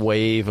this big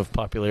wave of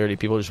popularity.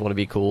 People just want to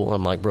be cool.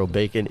 I'm like, bro,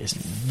 bacon is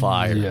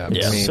fire. Yeah. It's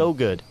Yeah. I mean- so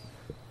good.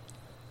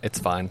 It's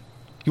fine.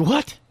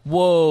 What?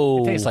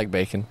 Whoa. It tastes like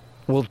bacon.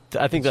 Well,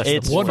 I think that's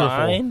It's the point. wonderful.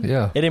 fine.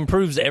 Yeah. It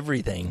improves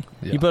everything.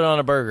 Yeah. You put it on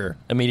a burger,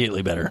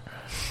 immediately better.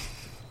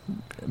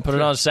 Put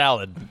it on a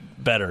salad,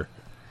 better.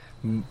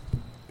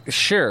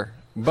 Sure,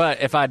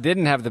 but if I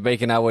didn't have the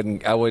bacon, I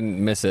wouldn't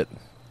miss it.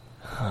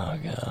 Oh,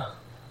 God.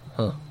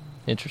 Huh.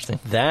 Interesting.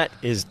 That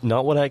is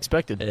not what I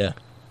expected. Yeah.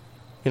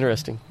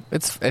 Interesting.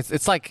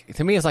 It's like,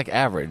 to me, it's like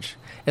average.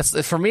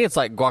 It's for me, it's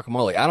like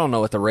guacamole. I don't know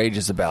what the rage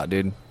is about,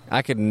 dude.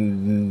 I could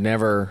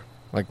never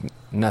like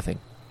nothing.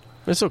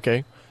 It's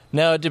okay.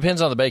 No, it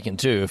depends on the bacon,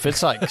 too. If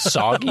it's like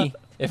soggy,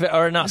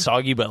 or not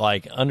soggy, but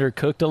like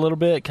undercooked a little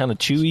bit, kind of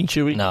chewy.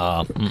 Chewy?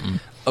 Nah.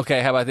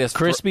 Okay, how about this?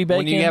 Crispy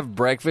When you bacon? have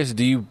breakfast,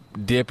 do you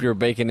dip your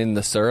bacon in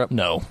the syrup?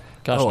 No.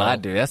 Gosh, Oh, no. I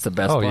do. That's the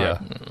best Oh, part.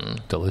 yeah.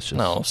 Delicious.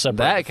 No, separate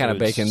That the kind of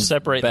foods. bacon's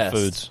Separate best. the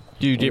foods.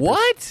 Do you dip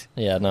What?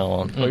 Yeah,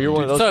 no. Oh, you're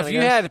one of those So kind if of you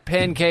guys? had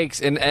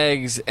pancakes and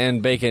eggs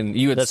and bacon,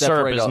 you would That separate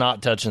syrup is all-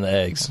 not touching the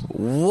eggs.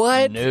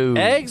 What? No.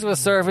 Eggs with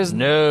syrup is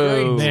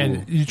No. great.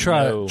 Man, you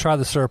try No.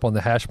 the syrup on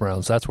the hash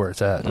browns. That's where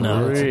it's at.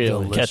 No, It's really?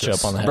 delicious.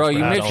 Ketchup on the hash Bro, you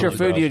browns mix your only,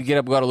 food, bro. you'd get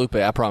up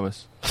Guadalupe. I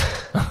promise.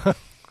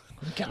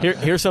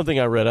 Here's something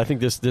I read. I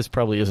think this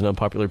probably is an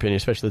unpopular opinion,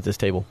 especially at this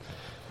table.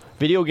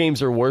 Video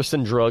games are worse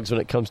than drugs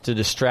when it comes to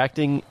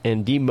distracting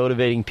and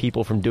demotivating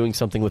people from doing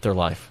something with their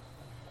life.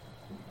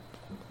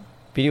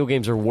 Video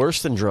games are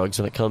worse than drugs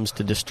when it comes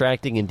to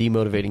distracting and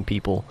demotivating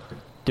people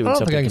doing I don't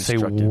something think I can say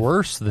constructive.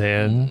 worse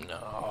than.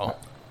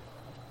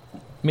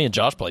 Me and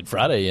Josh played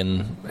Friday, and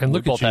look we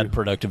at both you. had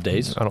productive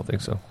days. I don't think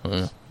so.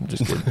 Uh,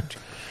 Just kidding.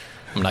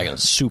 I'm not going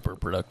to super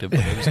productive, but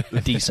it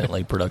was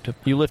decently productive.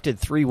 You lifted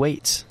 3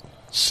 weights.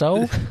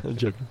 So, I'm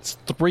joking. it's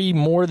 3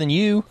 more than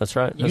you. That's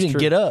right. You That's didn't true.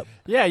 get up.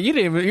 Yeah, you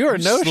didn't. You were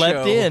no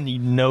Slept show. in. You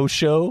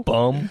no-show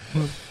bum.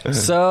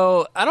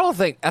 So I don't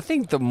think. I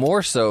think the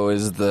more so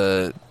is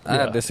the. I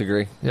Yeah.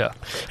 disagree. Yeah.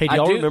 Hey, do I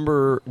y'all do-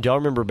 remember? Do y'all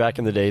remember back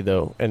in the day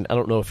though? And I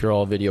don't know if you're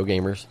all video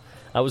gamers.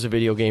 I was a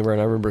video gamer,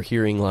 and I remember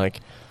hearing like,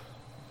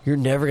 "You're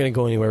never going to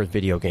go anywhere with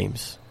video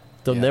games.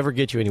 They'll Yeah. never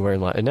get you anywhere in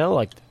life." And now,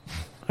 like,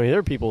 I mean, there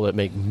are people that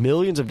make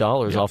millions of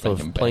dollars off of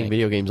making playing bank.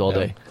 video games all Yeah.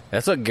 day.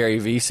 That's what Gary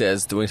Vee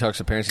says when he talks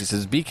to parents. He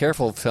says, "Be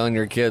careful of telling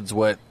your kids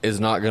what is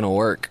not going to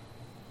work,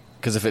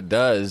 because if it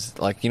does,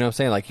 like you know what I'm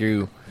saying, like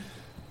you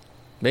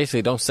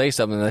basically don't say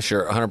something unless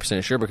you're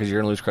 100% sure, because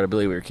you're going to lose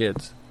credibility with your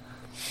kids."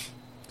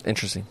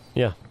 Interesting.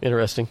 Yeah,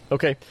 interesting.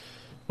 Okay,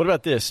 what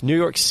about this? New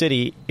York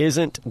City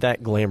isn't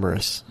that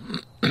glamorous.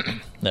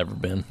 Never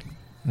been.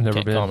 Never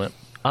Can't been. comment.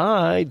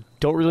 I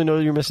don't really know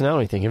that you're missing out on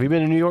anything. Have you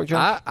been to New York,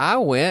 John? I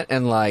went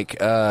and like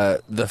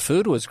the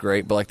food was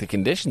great, but like the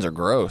conditions are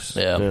gross.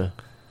 Yeah.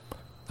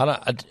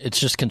 It's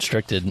just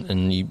constricted,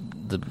 and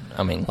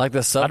I mean, Like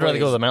the subway. I'd rather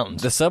go to the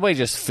mountains. The subway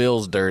just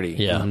feels dirty.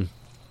 yeah.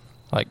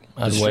 Like,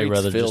 I'd way streets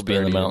rather feel just be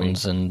in the dirty to me.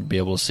 mountains and be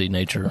able to see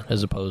nature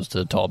as opposed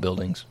to tall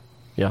buildings.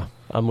 Yeah,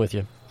 I'm with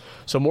you.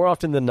 So more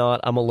often than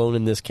not, I'm alone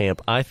in this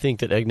camp. I think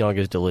that eggnog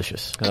is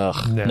delicious. Ugh.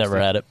 Nasty. Never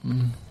had it.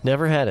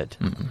 Never had it.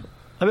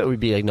 I bet we'd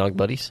be eggnog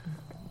buddies.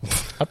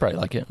 I probably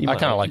like it. You I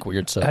might. kind of like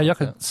weird stuff. Hey, y'all like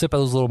could sip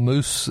those little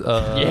moose.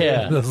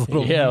 Yeah. those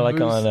little Yeah, like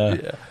moose. on,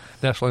 Yeah.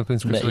 National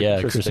Lampoon's that.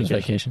 Christmas. Christmas Christmas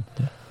vacation.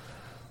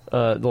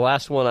 The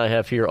last one I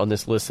have here on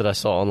this list that I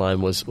saw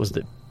online was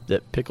that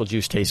that pickle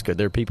juice tastes good.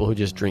 There are people who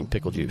just drink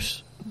pickle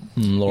juice.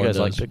 Lauren You guys does.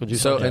 like pickle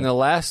juice? So Yeah. in the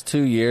last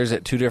 2 years,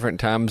 at 2 different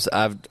times,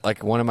 I've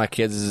one of my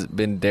kids has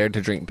been dared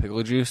to drink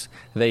pickle juice.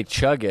 They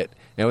chug it,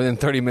 and within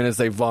 30 minutes,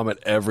 they vomit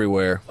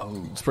everywhere.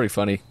 Oh, it's pretty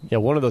funny. Yeah,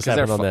 one of those 'Cause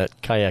they're happened on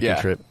that kayaking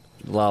Yeah. trip.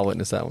 I'll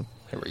witness that one.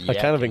 They were I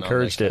kind of yakking on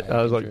encouraged that it.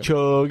 I was like, trip.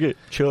 chug it,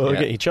 chug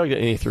Yeah. it. He chugged it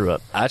and he threw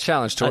up. I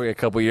challenged Tori a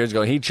couple years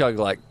ago. He chugged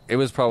it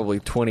was probably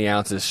 20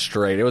 ounces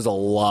straight. It was a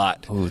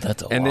lot. Ooh,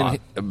 that's a and lot. then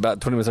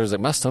about 20 minutes later, he was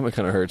like, my stomach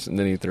kind of hurts, and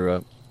then he threw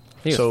up.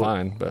 He was So-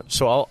 fine, but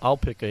So I'll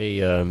pick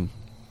a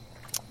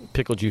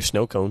pickle juice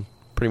snow cone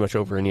pretty much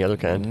over any other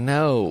kind.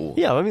 no.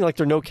 Yeah, I mean, like,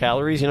 there are no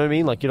calories, you know what I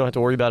mean? Like, you don't have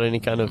to worry about any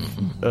kind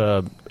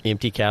of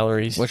empty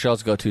calories. What's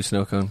y'all's go-to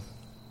snow cone?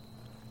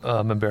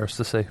 I'm embarrassed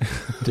to say.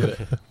 Do it.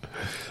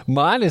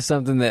 Mine is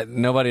something that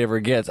nobody ever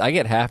gets. I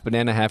get half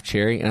banana, half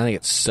cherry, and I think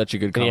it's such a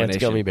good Yeah, combination.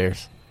 it's gummy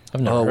bears.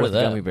 I've never heard with of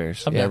that. gummy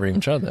bears. I've Yeah. never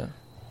even tried that.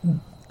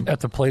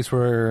 At the place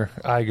where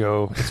I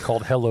go, it's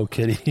called Hello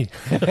Kitty,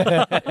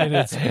 and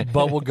it's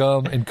bubble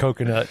gum and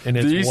coconut, and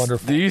it's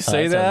wonderful. Do you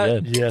say that that?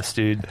 sounds good. Yes,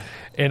 dude.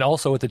 And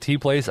also at the tea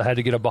place, I had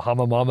to get a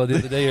Bahama Mama the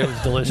other day. It was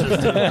delicious.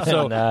 Dude.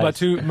 So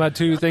Nice. my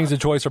two things of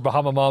choice are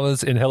Bahama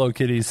Mamas and Hello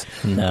Kitties.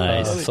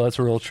 Nice. So that's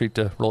a real treat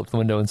to roll up the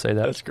window and say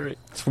that. That's great.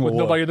 With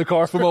nobody in the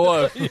car. From my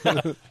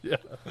wife.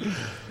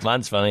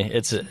 Mine's funny.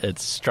 It's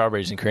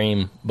strawberries and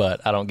cream,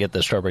 but I don't get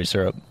the strawberry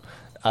syrup.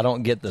 I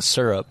don't get the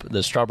syrup,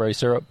 the strawberry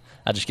syrup.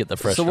 I just get the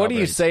fresh So what do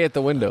you strawberries. say at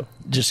the window?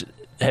 Just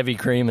heavy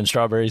cream and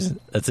strawberries.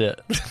 That's it.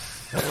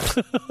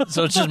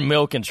 So it's just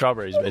milk and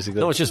strawberries,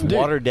 basically. No, it's just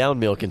watered down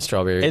milk and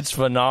strawberries. It's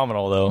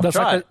phenomenal, though. That's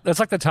Try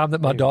like the time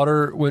that my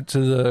daughter went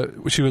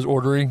to she was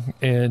ordering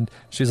and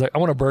she's like, I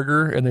want a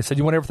burger, and they said,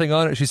 you want everything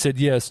on it? She said,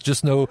 yes,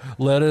 just no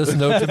lettuce,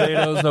 no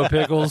tomatoes, no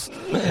pickles.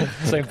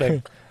 Same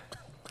thing.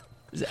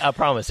 I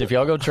promise, if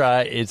y'all go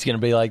try it, it's going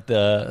to be like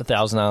the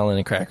Thousand Island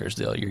and Crackers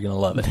deal. You're going to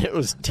love it. it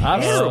was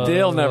I've terrible.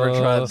 still never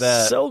tried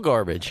that. So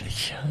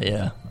garbage.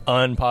 Yeah.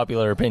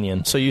 Unpopular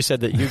opinion. So you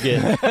said that you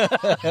get.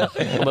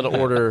 I'm going to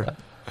order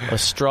a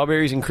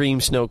strawberries and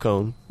cream snow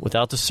cone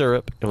without the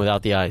syrup and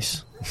without the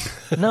ice.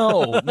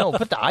 No,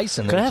 put the ice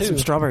in Can I there, have too. some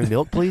strawberry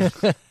milk, please?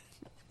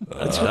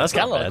 That's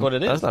kinda like what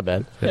it is. That's not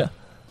bad. Yeah.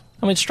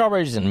 I mean,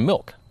 strawberries and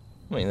milk.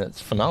 I mean,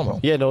 that's phenomenal.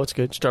 Yeah, no, it's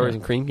good. Strawberries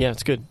and cream. Yeah,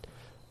 it's good.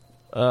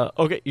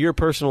 Okay, your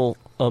personal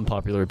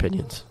unpopular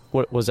opinions.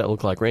 What does that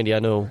look like, Randy? I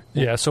know.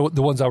 Yeah, so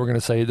the ones I were going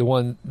to say, the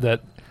one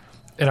that,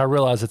 and I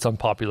realize it's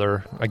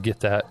unpopular. I get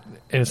that.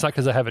 And it's not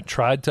because I haven't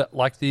tried to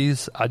like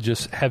these. I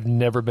just have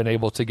never been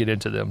able to get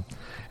into them.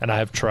 And I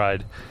have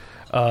tried.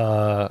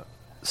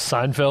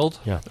 Seinfeld.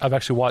 Yeah. I've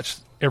actually watched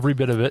every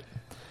bit of it.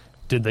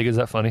 Didn't think it was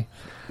that funny.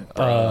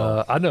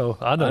 I know.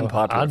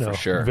 Unpopular I know. for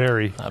sure.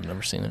 Very. I've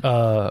never seen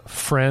it.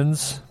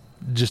 Friends.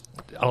 Just,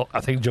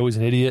 I think Joey's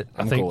an idiot.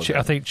 I'm cool with that.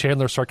 I think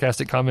Chandler's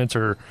sarcastic comments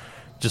are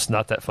just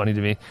not that funny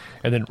to me.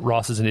 And then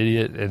Ross is an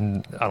idiot,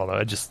 and I don't know.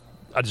 I just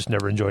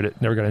never enjoyed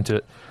it. Never got into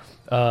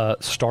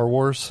it. Star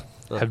Wars.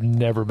 Have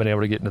never been able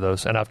to get into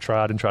those, and I've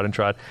tried and tried and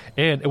tried.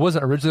 And it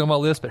wasn't originally on my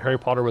list, but Harry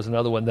Potter was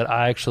another one that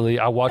I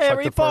watched Harry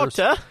like the Potter.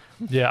 first.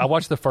 Yeah, I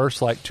watched the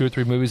first like 2 or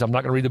 3 movies. I'm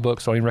not going to read the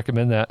book, so I don't even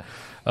recommend that.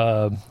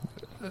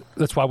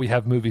 That's why we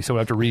have movies, so we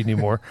don't have to read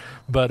anymore.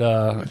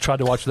 But tried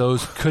to watch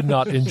those. Could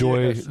not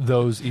enjoy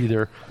those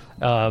either.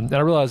 And I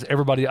realize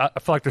everybody, I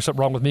feel like there's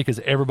something wrong with me because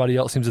everybody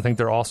else seems to think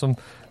they're awesome.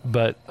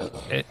 But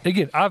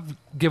again, I've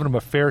given them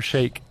a fair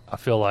shake, I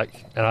feel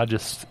like. And I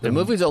just. The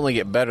movies only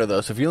get better,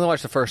 though. So if you only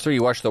watch the first 3,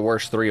 you watch the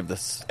worst 3 of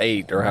the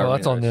 8 or however Well,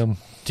 that's many on there is. them.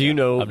 Do you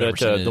know I've never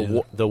that seen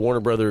it the Warner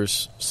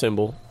Brothers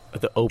symbol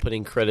at the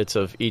opening credits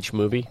of each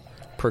movie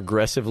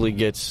progressively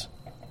gets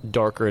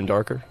darker and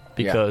darker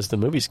because the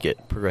movies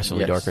get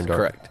progressively Yes, darker and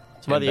darker? correct.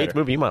 So by And the 8th better.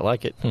 movie, you might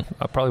like it.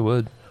 I probably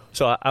would.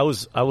 So I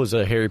was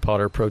a Harry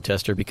Potter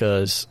protester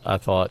because I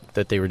thought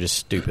that they were just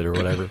stupid or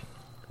whatever.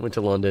 Went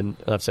to London,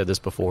 and I've said this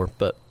before,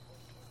 but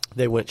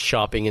they went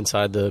shopping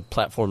inside the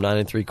platform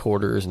 9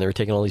 3/4, and they were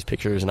taking all these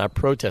pictures, and I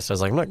protested. I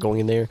was like, I'm not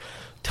going in there.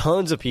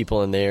 Tons of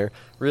people in there,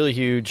 really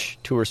huge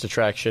tourist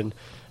attraction.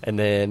 And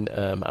then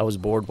I was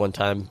bored one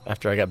time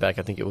after I got back.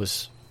 I think it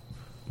was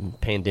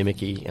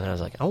pandemic-y, and I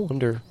was like, I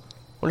wonder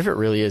if it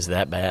really is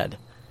that bad.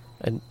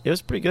 And it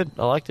was pretty good.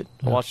 I liked it.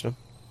 I watched them.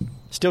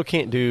 Still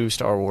can't do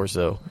Star Wars,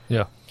 though.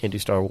 Yeah. Can't do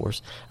Star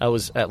Wars. I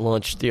was at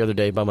lunch the other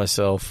day by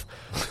myself.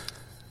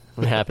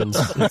 It happens.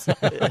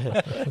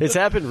 It's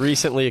happened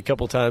recently a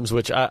couple times,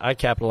 which I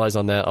capitalize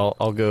on that.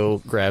 I'll go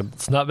grab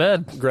It's not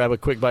bad. a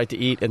quick bite to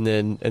eat, and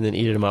then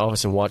eat it in my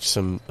office and watch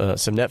some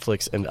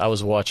Netflix. And I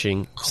was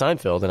watching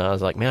Seinfeld, and I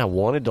was like, man, I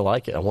wanted to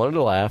like it. I wanted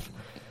to laugh,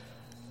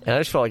 and I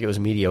just felt like it was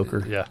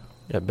mediocre. Yeah.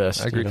 At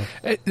best. I agree. you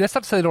know. That's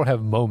not to say they don't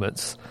have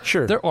moments.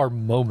 Sure. There are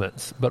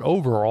moments, but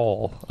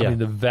overall, I Yeah. mean,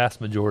 the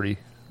vast majority,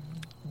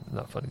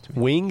 not funny to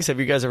me. Wings. Have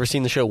you guys ever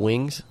seen the show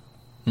Wings?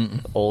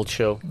 Old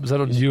show. Was that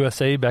on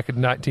USA back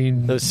in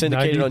 1990? It was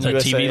syndicated on that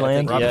USA. TV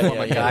Land? Yeah,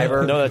 Robert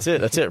MacGyver? No, that's it.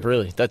 That's it.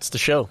 Really, that's the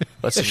show.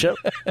 That's the show.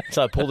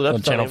 So I pulled it up. On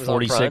It's on Channel Amazon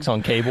 46 Prime.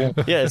 on cable.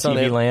 Yeah, it's on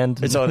TV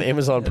Land. It's on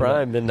Amazon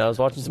Prime, and I was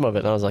watching some of it,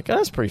 and I was like, oh,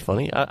 "That's pretty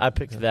funny." I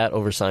picked that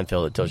over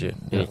Seinfeld. It tells you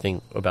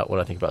anything about what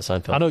I think about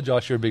Seinfeld. I know,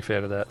 Josh, you're a big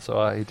fan of that, so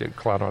I hate to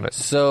clown on it.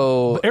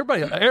 So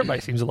Everybody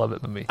seems to love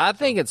it but me. I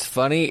think it's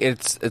funny.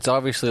 It's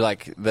obviously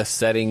like the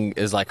setting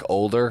is like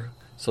older,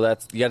 so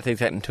that's you got to take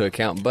that into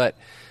account. But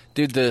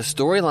dude, the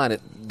storyline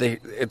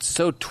it's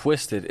so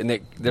twisted, and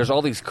there's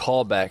all these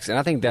callbacks, and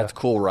I think that's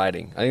cool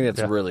writing. I think that's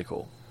Yeah. really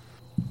cool.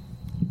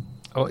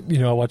 Oh,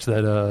 I watched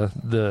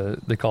that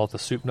they call it the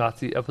Soup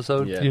Nazi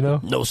episode. Yeah.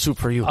 No soup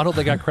for you. I don't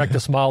think I cracked a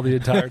smile the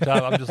entire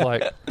time. I'm just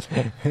like,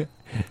 I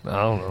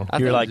don't know. I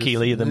You're think like just-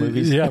 Keely in the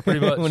movies. Yeah, pretty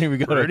much. when we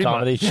go to a Pretty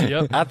comedy. much.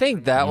 Yep. I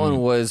think that one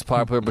was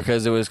popular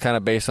because it was kind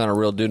of based on a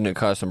real dude and it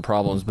caused some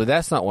problems. But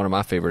that's not one of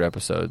my favorite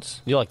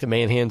episodes. You like the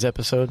Man Hands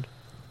episode?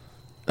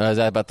 Is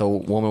that about the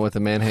woman with the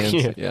man hands?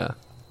 Yeah.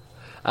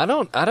 I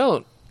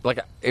don't like.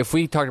 If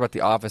we talked about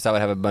The Office, I would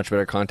have a much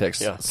better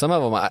context. Yeah. Some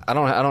of them, I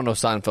don't know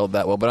Seinfeld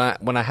that well,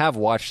 but when I have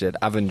watched it,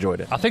 I've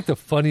enjoyed it. I think the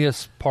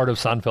funniest part of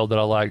Seinfeld that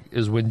I like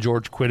is when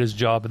George quit his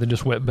job and then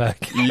just went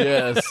back.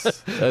 Yes,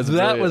 that's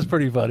That was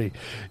pretty funny.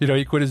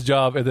 He quit his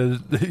job and then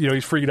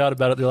he's freaking out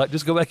about it. They're like,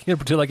 just go back in and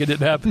pretend like it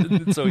didn't happen.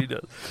 And so he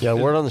does. Yeah,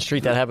 word on the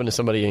street that happened to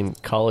somebody in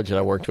college that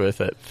I worked with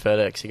at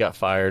FedEx. He got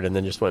fired and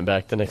then just went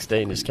back the next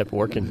day and just kept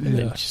working. And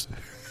Yeah. they just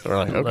we're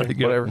like, Let okay, it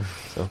go. whatever.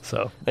 So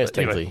So I guess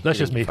technically, anyway, that's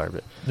he just didn't me. get fired,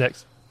 but-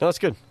 Next. No, that's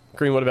good.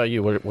 Green, what about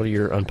you? What are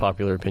your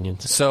unpopular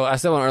opinions? So I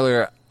said one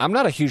earlier. I'm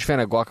not a huge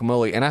fan of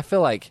guacamole, and I feel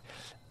like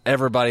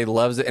everybody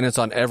loves it, and it's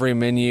on every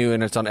menu,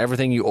 and it's on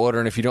everything you order.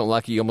 And if you don't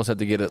like it, you almost have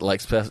to get it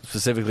like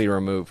specifically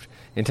removed.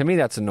 And to me,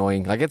 that's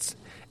annoying. Like it's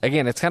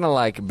kind of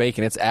like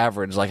bacon. It's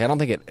average. Like I don't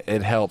think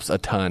it helps a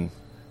ton.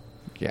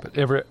 Yeah.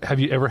 Have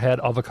you ever had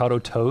avocado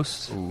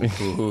toast?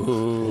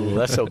 Ooh,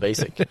 that's so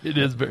basic. It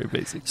is very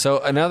basic. So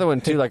another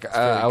one too. Like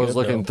I was good,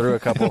 looking through a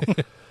couple.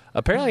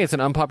 Apparently, it's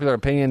an unpopular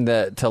opinion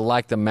to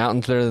like the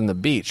mountains better than the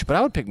beach. But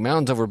I would pick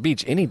mountains over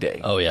beach any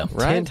day. Oh, yeah.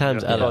 Right? 10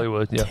 times Yeah, out probably of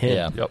would. Yeah. 10.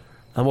 Yeah. Yep.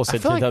 I almost I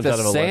said feel 10 like times the out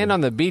of 11. sand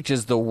on the beach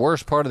is the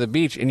worst part of the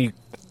beach, and you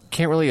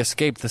can't really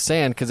escape the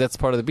sand because that's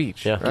part of the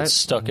beach. Yeah. Right? It's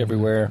stuck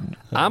everywhere.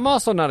 I'm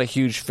also not a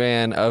huge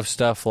fan of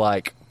stuff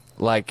like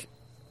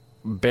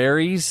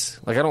berries.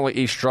 Like I don't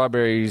eat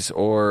strawberries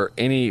or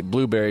any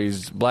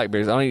blueberries,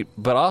 blackberries.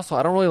 But also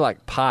I don't really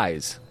like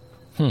pies.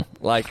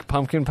 Like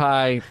pumpkin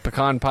pie,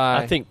 pecan pie.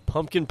 I think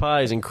pumpkin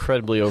pie is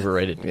incredibly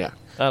overrated. Yeah.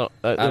 I don't.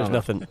 There's don't know.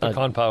 nothing.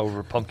 Pecan pie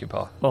over pumpkin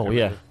pie. Oh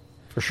yeah,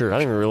 for sure. I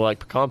don't even really like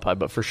pecan pie,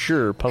 but for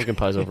sure pumpkin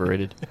pie is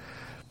overrated.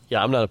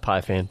 Yeah, I'm not a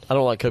pie fan. I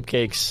don't like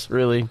cupcakes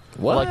really.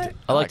 What? I like to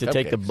I like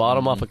take the cupcakes.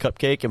 bottom off a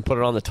cupcake and put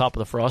it on the top of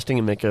the frosting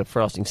and make a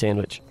frosting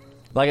sandwich.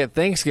 Like at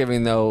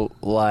Thanksgiving though,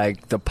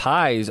 like the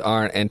pies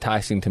aren't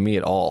enticing to me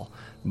at all.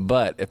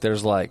 But if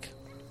there's like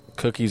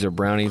cookies or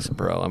brownies,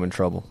 bro, I'm in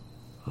trouble.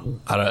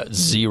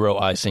 Zero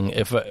icing.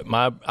 If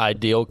my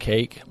ideal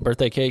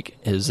birthday cake,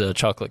 is a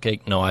chocolate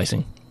cake, no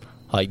icing.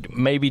 Like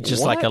maybe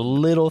just like a What?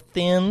 little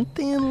thin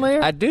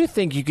layer. I do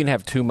think you can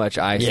have too much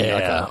icing.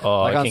 Yeah. Like, It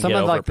like on can some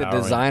get of like the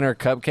overpowering. designer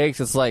cupcakes,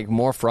 it's like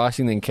more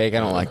frosting than cake. I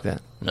don't like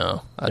that.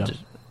 No, Yeah. just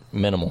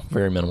minimal,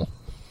 very minimal.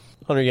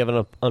 Hunter, you have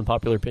an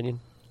unpopular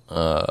opinion?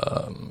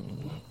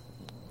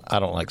 I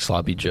don't like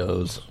sloppy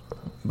joes,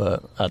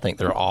 but I think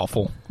they're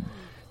awful.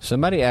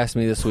 Somebody asked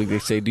me this week, they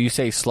say, do you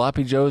say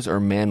sloppy joes or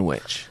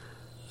manwich?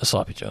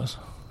 Sloppy joes.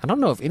 I don't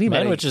know if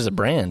anybody. Manwich is a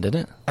brand, isn't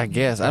it? I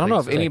guess. I don't know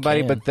if They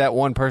anybody can. but that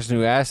one person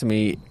who asked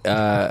me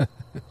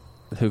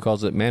who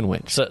calls it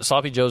manwich.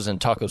 Sloppy joes and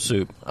taco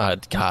soup. I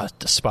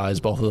despise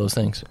both of those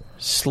things.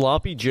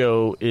 Sloppy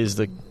Joe is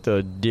the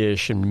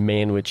dish, and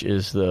Manwich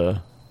is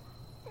the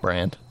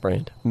Brand.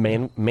 brand.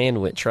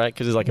 Manwich, right?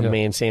 Because it's like a Yeah.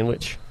 man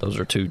sandwich. Those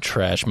are two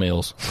trash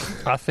meals.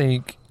 I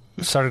think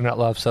Saturday Night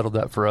Live settled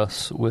that for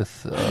us with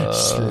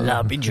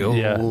Sloppy Joe.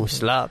 yeah.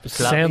 Sloppy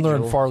Sandler Joe.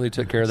 and Farley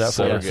took care of that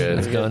So for us. good.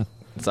 It's done.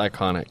 It's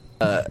iconic.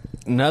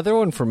 Another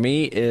one for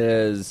me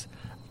is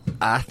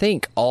I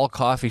think all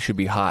coffee should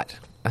be hot.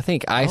 I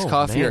think iced Oh,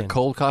 coffee or man.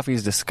 cold coffee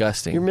is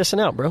disgusting. You're missing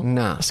out, bro.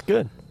 Nah. That's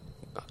good.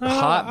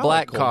 Hot I black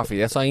like cold. coffee.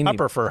 That's all you I need.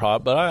 prefer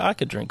hot, but I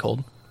could drink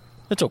cold.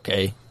 It's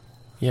okay.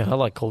 Yeah, I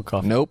like cold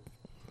coffee. Nope.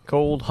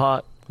 Cold,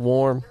 hot,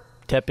 warm,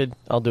 tepid.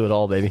 I'll do it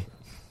all, baby.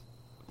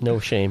 No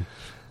shame.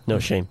 No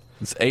shame.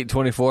 It's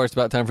 8:24. It's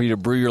about time for you to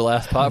brew your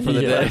last pot for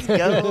the day. Let's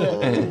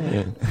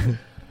go.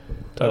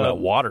 Talk about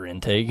water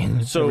intake.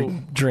 so-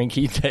 Every drink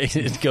he takes,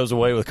 it goes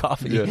away with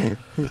coffee.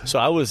 So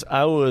I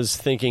was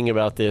thinking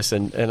about this,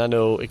 and I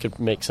know it could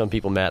make some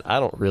people mad. I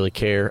don't really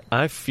care.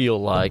 I feel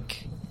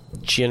like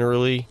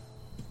generally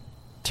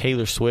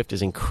Taylor Swift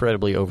is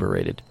incredibly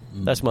overrated.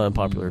 That's my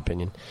unpopular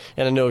opinion.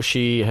 And I know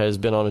she has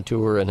been on a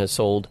tour and has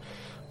sold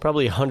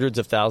probably hundreds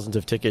of thousands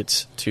of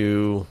tickets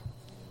to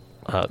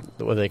what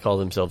do they call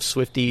themselves,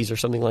 Swifties or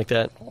something like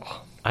that.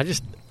 I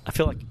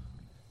feel like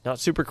not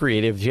super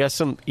creative. She has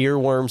some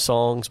earworm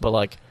songs, but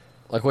like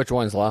Like which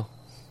ones, Lau?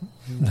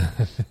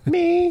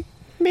 me,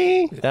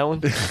 that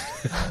one.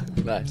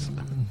 Nice.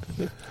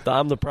 The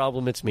I'm the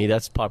problem, it's me.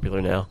 That's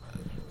popular now.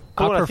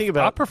 But when I think I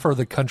about, prefer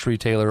the country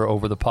Taylor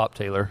over the pop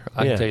Taylor.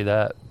 I Yeah. can tell you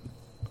that.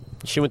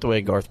 she went the way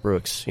of Garth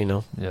Brooks, you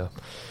know. Yeah.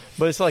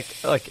 But it's like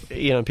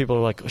people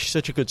are like, oh, she's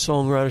such a good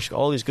songwriter. She's got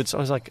all these good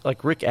songs.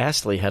 Like Rick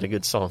Astley had a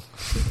good song,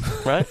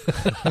 right?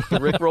 The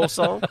Rick Roll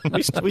song.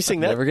 We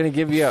sing that Never gonna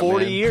give you up,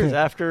 40 man. years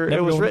after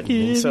it was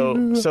written.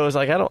 So it's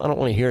like I don't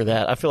want to hear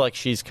that. I feel like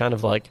she's kind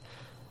of like,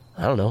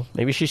 I don't know.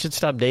 Maybe she should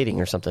stop dating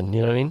or something.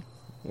 You know what I mean?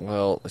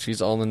 Well,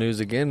 she's all in the news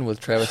again with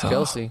Travis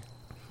Kelce.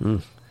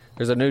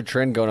 There's a new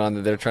trend going on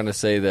that they're trying to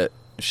say that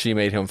she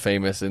made him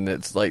famous, and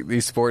it's like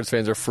these sports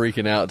fans are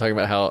freaking out, talking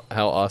about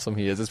how awesome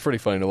he is. It's pretty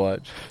funny to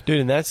watch. Dude,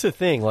 and that's the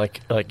thing.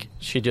 Like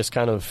she just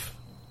kind of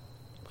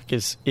like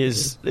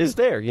is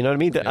there. You know what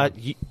I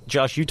mean?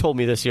 Josh, you told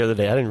me this the other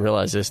day. I didn't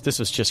realize this. This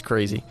was just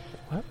crazy.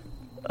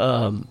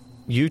 What?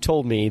 You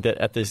told me that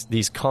at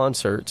these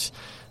concerts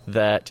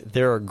that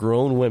there are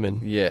grown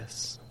women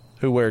Yes.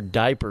 who wear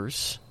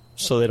diapers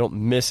so they don't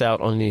miss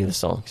out on any of the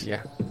songs.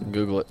 Yeah.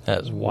 Google it.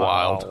 That's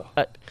wild.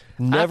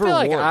 Never I feel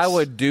like once. I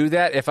would do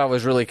that if I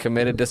was really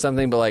committed to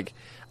something, but like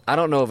I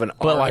don't know of an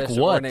But like artist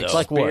what, or an though?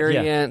 Like what? Yeah.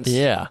 experience.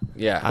 Yeah.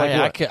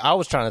 Yeah. I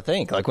was trying to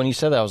think. Like when you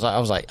said that, I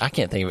was like, I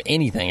can't think of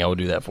anything I would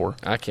do that for.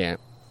 I can't.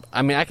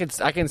 I mean, I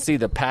can see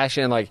the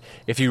passion. Like,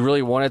 if you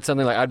really wanted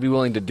something, like I'd be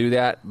willing to do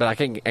that. But I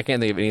can't think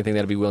of anything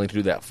that I'd be willing to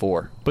do that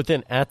for. But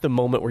then at the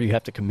moment where you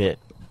have to commit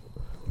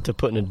to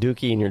putting a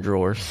dookie in your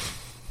drawers,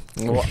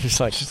 Well, just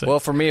like well,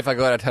 for me, if I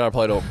go out of town, I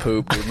probably don't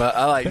poop. Dude.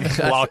 I like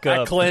Lock I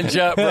up. clench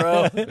up,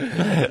 bro. But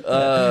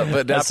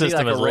I feel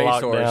system like is a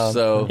locked racehorse. down.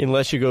 So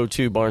unless you go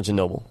to Barnes and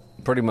Noble.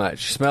 pretty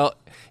much smell.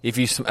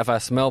 If I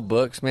smell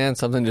books, man,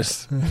 something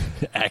just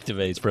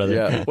Activates, brother.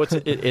 yeah. What's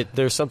it?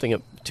 There's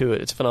something to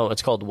it. It's phenomenal.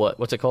 It's called what?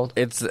 What's it called?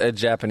 It's a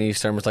Japanese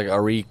term. It's like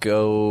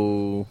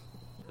Ariko.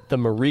 The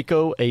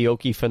Mariko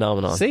Aoki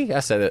phenomenon. See, I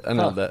said it. I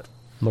know that.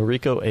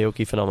 Mariko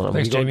Aoki phenomenon.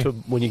 Thanks, when you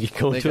Jamie. when you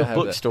go Think into I a have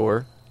that.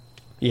 bookstore,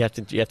 you have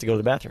to go to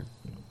the bathroom.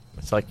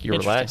 It's like you're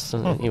relaxed.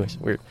 Anyways,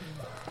 weird.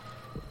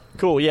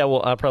 Cool. Yeah.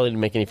 Well, I probably didn't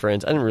make any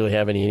friends. I didn't really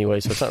have any anyway,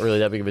 so it's not really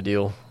that big of a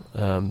deal.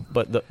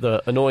 But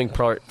the annoying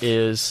part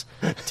is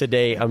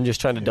today I'm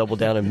just trying to double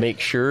down and make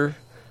sure.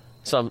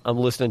 So I'm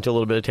listening to a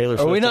little bit of Taylor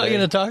Swift. Are we not today.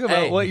 going to talk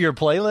about Hey. what your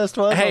playlist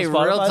was? Hey, on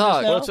Spotify real just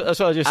talk. now? Well, that's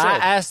what I just said. I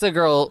asked the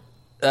girl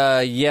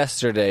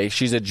yesterday.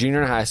 She's a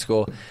junior in high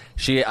school.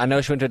 I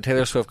know she went to a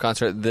Taylor Swift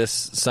concert this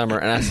summer,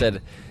 and I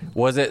said,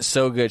 "Was it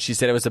so good?" She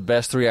said it was the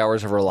best 3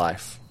 hours of her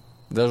life.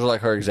 Those were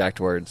like her exact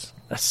words.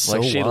 That's so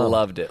Like she wild.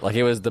 loved it. Like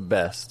it was the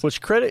best.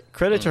 Which credit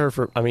to her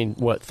for, I mean,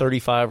 what,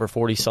 35 or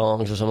 40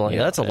 songs or something like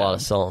that. That's a lot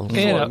of songs.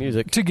 That's a lot of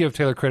music. To give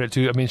Taylor credit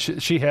too, I mean,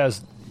 she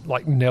has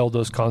like nailed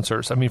those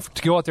concerts. I mean,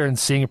 to go out there and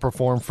sing and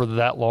perform for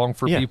that long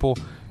for Yeah. people,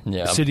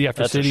 Yeah, city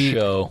after that's a city,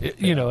 show.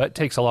 it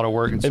takes a lot of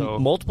work, and so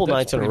multiple that's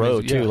nights in a pretty row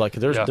amazing. too. Yeah. Like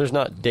there's Yeah.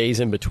 not days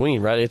in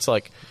between, right? It's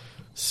like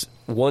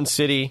one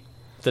city,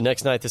 the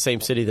next night the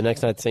same city, the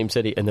next night the same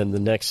city, and then the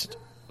next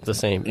the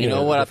same. You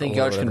know what I different think one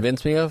or y'all whatever.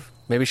 convinced me of?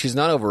 Maybe she's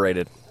not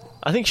overrated.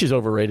 I think she's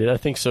overrated. I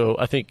think so.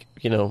 I think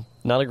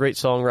not a great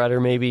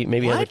songwriter. Maybe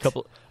has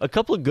What? a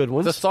couple of good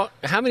ones. The song.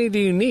 How many do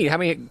you need? How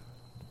many?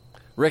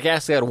 Rick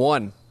Astley had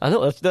one. I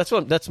know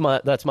that's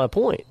my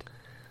point.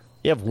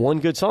 You have one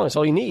good song. That's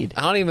all you need.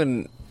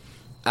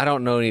 I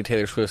don't know any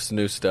Taylor Swift's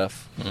new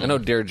stuff. I know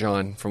Dear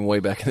John from way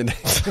back in the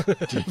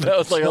day. That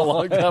was like a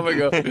long time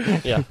ago.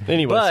 Yeah.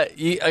 Anyways, But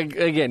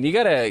again, you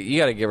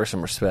gotta give her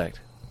some respect.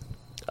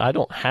 I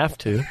don't have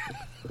to.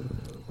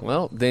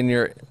 Well, then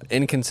you're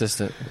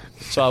inconsistent.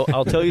 So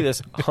I'll tell you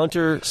this: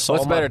 Hunter saw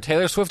What's my better,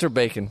 Taylor Swift or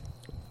bacon?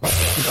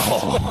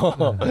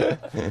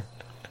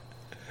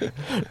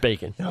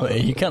 bacon.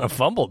 You kind of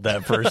fumbled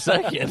that for a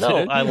second. No,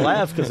 I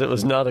laughed because it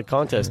was not a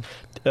contest.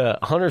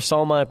 Hunter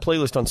saw my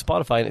playlist on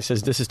Spotify and it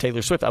says this is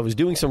Taylor Swift. I was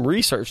doing some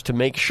research to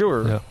make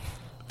sure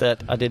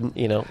that I didn't.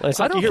 It's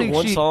I like don't you hear think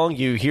one she- song,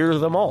 you hear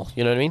them all.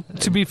 You know what I mean?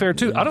 To be fair,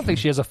 too, I don't think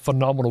she has a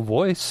phenomenal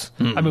voice.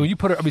 I mean, when you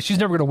put her, she's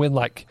never going to win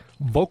like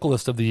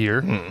vocalist of the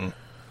year.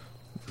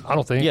 I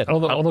don't think. Yeah, I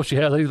don't know if she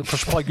has. I should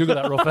probably Google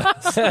that real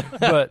fast.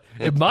 But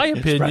in my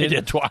Probably opinion,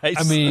 did twice.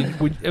 I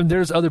mean, and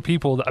there's other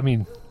people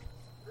that,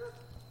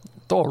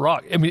 throw a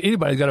rock. I mean,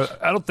 anybody's got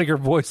to. I don't think her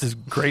voice is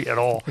great at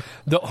all.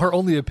 Her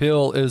only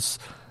appeal is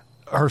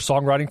her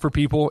songwriting for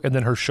people, and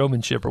then her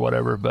showmanship or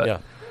whatever. But Yeah.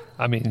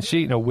 I mean,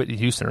 she ain't no Whitney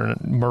Houston or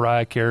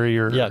Mariah Carey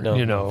or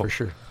for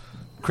sure.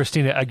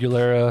 Christina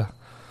Aguilera.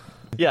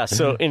 Yeah.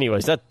 So,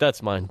 anyways,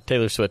 that's mine,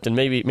 Taylor Swift, and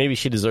maybe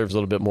she deserves a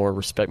little bit more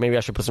respect. Maybe I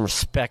should put some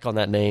respect on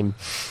that name,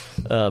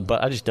 but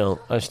I just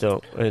don't.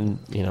 And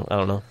I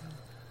don't know.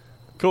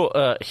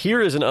 Cool. Here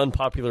is an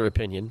unpopular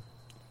opinion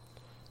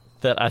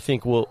that I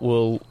think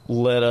will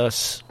let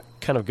us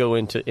kind of go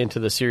into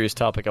the serious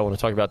topic I want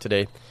to talk about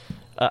today.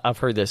 I've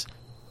heard this.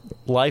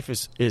 Life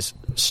is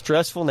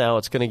stressful now.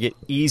 It's going to get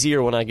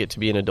easier when I get to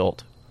be an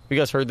adult. You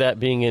guys heard that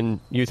being in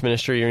youth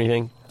ministry or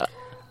anything?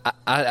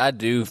 I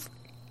do.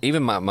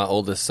 Even my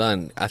oldest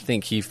son, I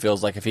think he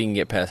feels like if he can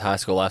get past high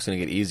school, life's going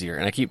to get easier.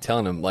 And I keep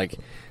telling him, like,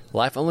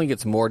 life only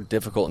gets more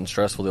difficult and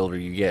stressful the older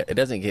you get. It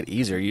doesn't get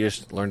easier. You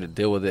just learn to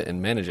deal with it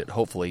and manage it,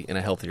 hopefully, in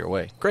a healthier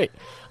way. Great.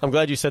 I'm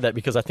glad you said that,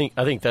 because I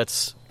think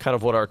that's kind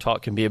of what our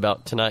talk can be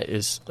about tonight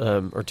is,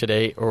 or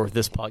today, or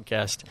this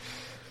podcast,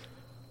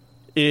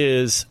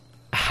 is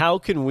how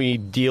can we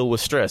deal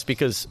with stress?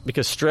 Because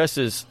stress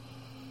is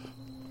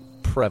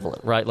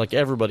prevalent, right? Like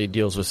everybody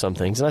deals with some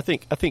things. And I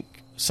think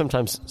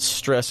sometimes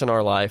stress in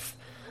our life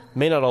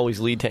may not always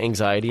lead to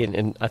anxiety,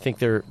 and I think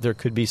there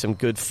could be some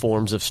good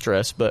forms of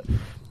stress, but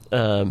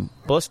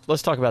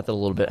let's talk about that a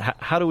little bit.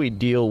 How do we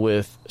deal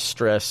with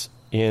stress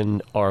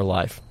in our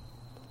life?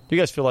 Do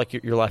you guys feel like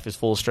your life is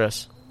full of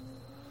stress?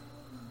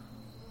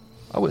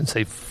 I wouldn't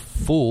say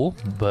full,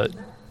 but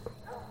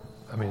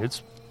I mean,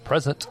 it's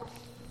present.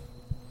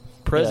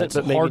 Present,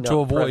 Yeah, but maybe hard not to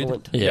avoid.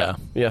 prevalent. Yeah.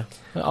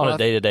 On a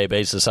day-to-day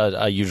basis,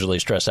 I usually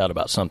stress out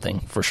about something,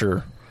 for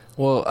sure.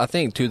 Well, I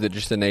think, too, that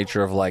just the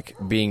nature of, like,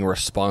 being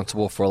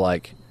responsible for,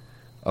 like,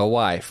 a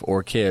wife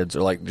or kids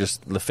or, like,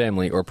 just the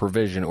family or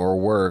provision or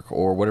work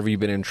or whatever you've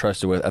been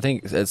entrusted with, I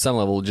think at some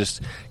level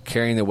just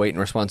carrying the weight and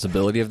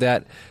responsibility of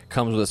that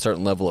comes with a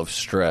certain level of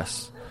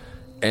stress.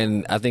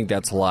 And I think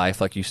that's life,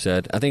 like you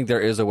said. I think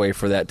there is a way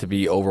for that to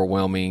be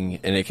overwhelming,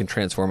 and it can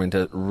transform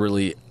into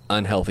really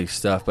unhealthy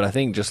stuff. But I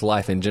think just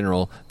life in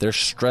general, there's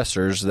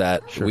stressors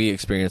that we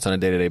experience on a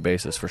day-to-day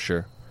basis, for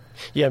sure.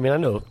 Yeah, I mean, I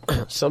know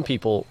some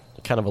people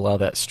kind of allow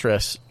that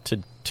stress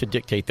to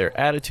dictate their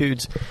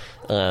attitudes.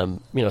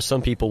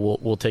 Some people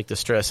will take the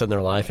stress in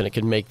their life, and it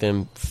can make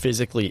them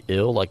physically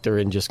ill, like they're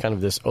in just kind of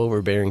this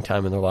overbearing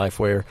time in their life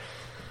where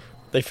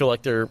they feel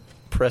like they're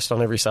pressed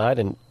on every side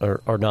and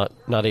are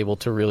not able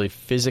to really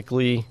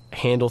physically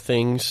handle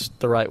things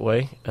the right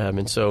way.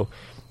 And so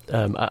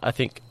I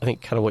think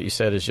kind of what you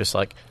said is just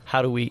like,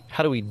 how do we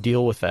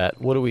deal with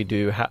that? What do we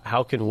do?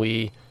 How can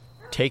we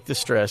take the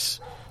stress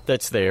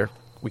that's there?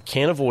 We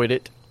can't avoid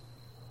it.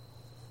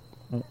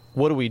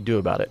 What do we do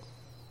about it?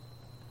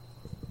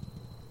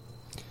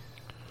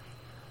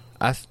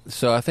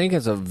 So I think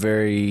it's a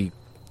very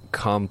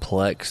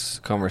complex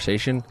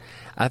conversation.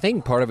 I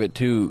think part of it,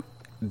 too,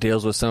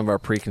 deals with some of our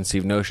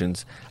preconceived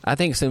notions. I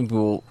think some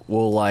people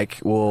will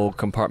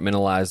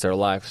compartmentalize their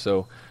life.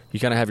 So you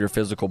kind of have your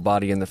physical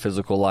body and the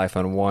physical life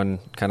on one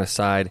kind of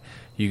side.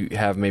 You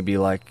have maybe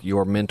like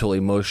your mental,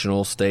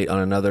 emotional state on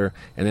another.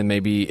 And then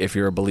maybe if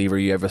you're a believer,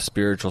 you have a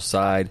spiritual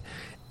side.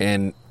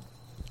 And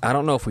I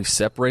don't know if we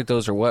separate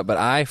those or what, but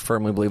I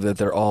firmly believe that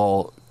they're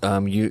all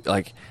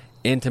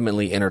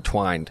intimately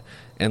intertwined.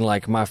 And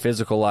like my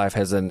physical life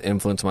has an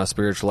influence on my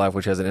spiritual life,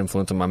 which has an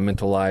influence on my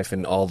mental life,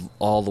 and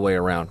all the way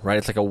around, right?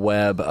 It's like a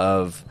web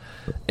of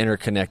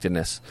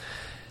interconnectedness.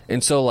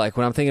 And so like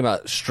when I'm thinking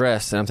about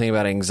stress and I'm thinking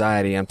about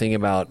anxiety, I'm thinking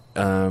about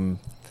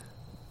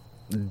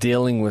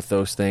dealing with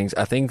those things,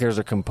 I think there's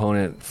a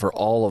component for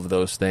all of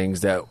those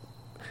things that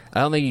I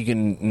don't think you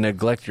can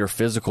neglect your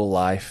physical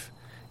life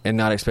and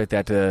not expect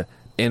that to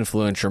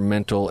influence your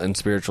mental and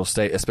spiritual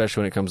state,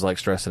 especially when it comes to like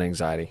stress and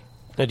anxiety.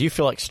 Now, do you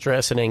feel like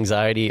stress and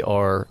anxiety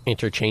are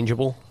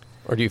interchangeable,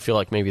 or do you feel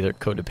like maybe they're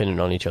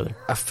codependent on each other?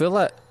 I feel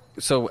like,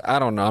 so I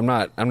don't know. I'm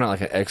not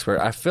like an expert.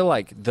 I feel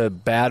like the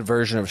bad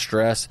version of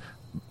stress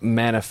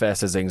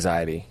manifests as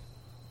anxiety,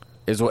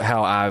 is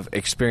how I've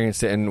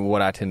experienced it and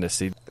what I tend to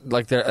see.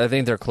 Like I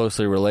think they're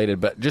closely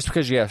related. But just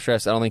because you have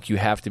stress, I don't think you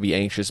have to be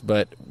anxious.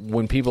 But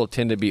when people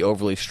tend to be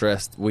overly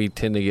stressed, we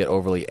tend to get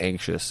overly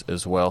anxious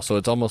as well. So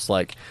it's almost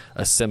like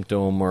a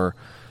symptom, or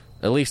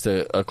at least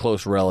a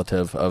close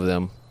relative of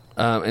them.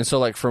 And so,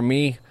 like, for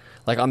me,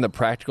 like, on the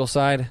practical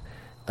side,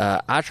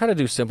 I try to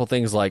do simple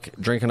things like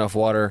drink enough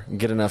water,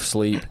 get enough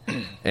sleep,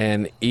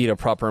 and eat a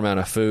proper amount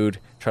of food,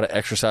 try to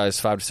exercise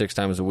 5 to 6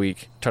 times a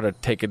week, try to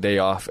take a day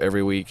off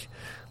every week.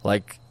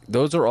 Like,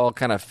 those are all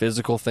kind of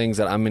physical things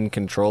that I'm in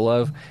control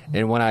of,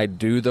 and when I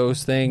do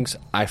those things,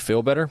 I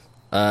feel better,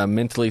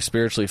 mentally,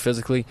 spiritually,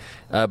 physically.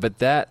 But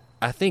that,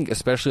 I think,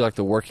 especially like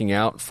the working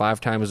out 5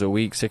 times a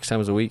week, 6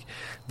 times a week,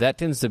 that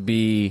tends to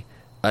be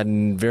a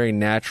very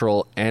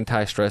natural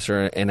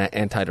anti-stressor and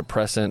an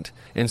antidepressant.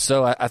 And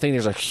so I think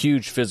there's a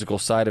huge physical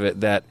side of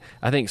it that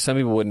I think some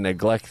people would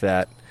neglect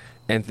that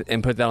and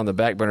put that on the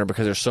back burner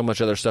because there's so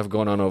much other stuff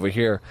going on over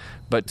here.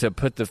 But to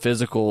put the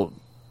physical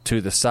to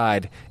the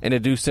side and to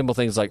do simple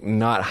things like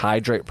not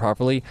hydrate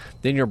properly,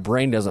 then your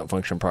brain doesn't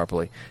function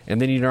properly. And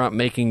then you're not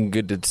making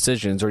good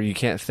decisions, or you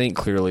can't think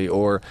clearly,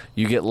 or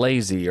you get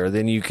lazy, or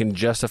then you can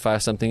justify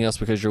something else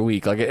because you're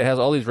weak. Like, it has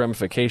all these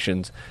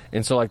ramifications.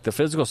 And so like the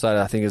physical side,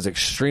 I think, is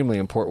extremely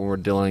important when we're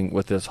dealing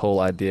with this whole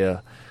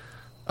idea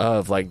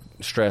of like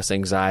stress,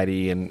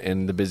 anxiety,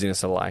 and the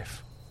busyness of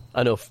life.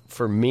 I know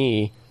for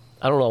me,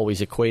 I don't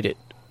always equate it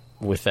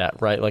with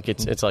that, right? Like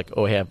it's like,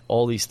 oh, I have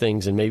all these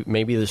things, and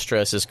maybe the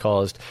stress is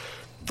caused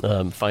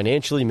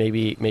financially,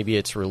 maybe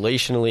it's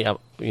relationally,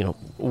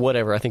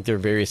 whatever. I think there are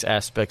various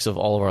aspects of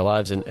all of our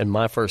lives, and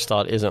my first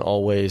thought isn't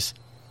always,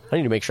 I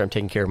need to make sure I'm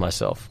taking care of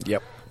myself.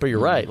 Yep. But you're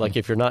right. Like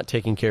if you're not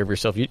taking care of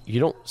yourself, you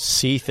don't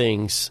see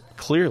things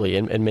clearly,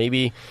 and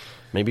maybe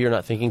you're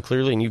not thinking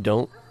clearly, and you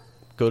don't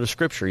go to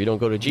Scripture, you don't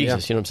go to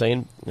Jesus. Yeah. You know what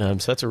I'm saying?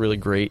 So that's a really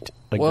great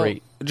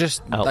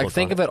just outlook like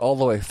think on of it all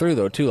the way through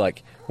though too.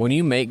 Like when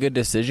you make good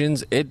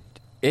decisions, it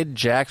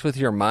jacks with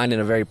your mind in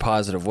a very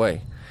positive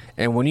way.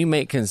 And when you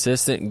make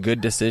consistent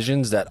good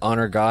decisions that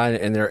honor God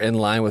and they're in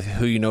line with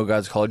who you know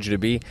God's called you to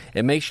be,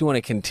 it makes you want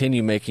to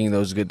continue making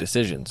those good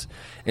decisions.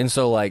 And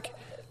so like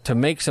to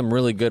make some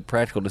really good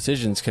practical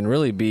decisions can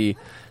really be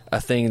a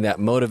thing that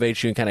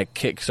motivates you and kind of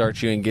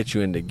kickstarts you and gets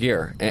you into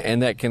gear.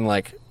 And that can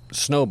like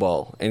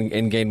snowball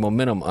and gain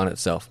momentum on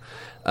itself.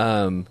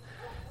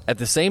 At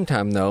the same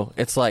time though,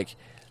 it's like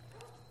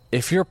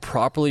if you're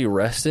properly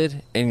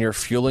rested and you're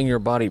fueling your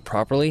body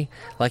properly,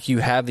 like you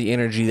have the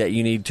energy that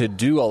you need to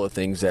do all the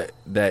things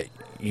that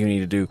you need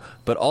to do,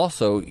 but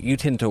also you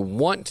tend to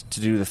want to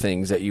do the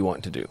things that you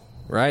want to do,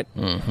 right?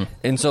 Mm-hmm.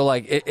 And so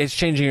like it's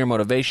changing your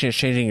motivation, it's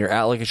changing your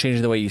outlook, it's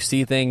changing the way you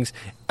see things.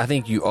 I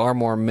think you are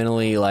more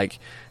mentally like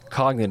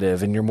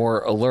cognitive and you're more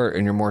alert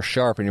and you're more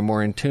sharp and you're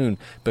more in tune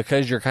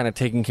because you're kind of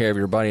taking care of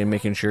your body and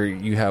making sure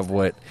you have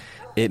what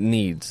it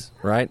needs,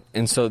 right?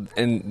 And so,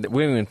 and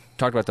we haven't even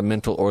talked about the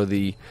mental or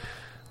the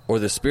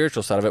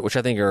spiritual side of it, which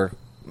I think are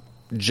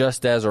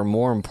just as or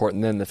more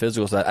important than the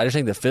physical side. I just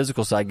think the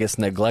physical side gets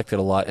neglected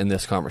a lot in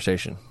this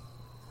conversation.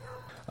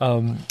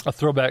 A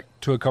throwback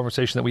to a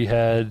conversation that we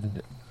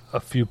had a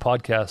few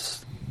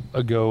podcasts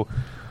ago.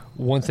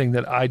 One thing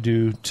that I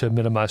do to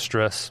minimize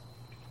stress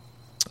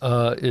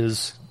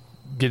is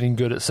getting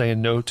good at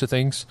saying no to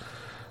things,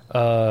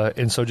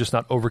 and so just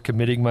not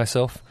overcommitting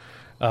myself.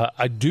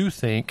 I do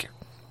think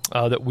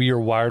that we are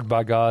wired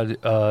by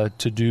God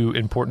to do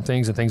important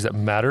things and things that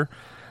matter.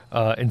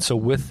 And so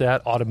with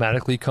that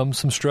automatically comes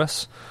some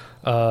stress.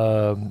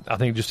 I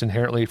think just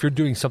inherently, if you're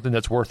doing something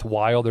that's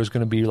worthwhile, there's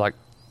going to be like,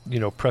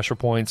 pressure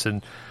points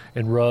and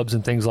rubs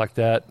and things like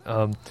that.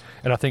 And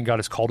I think God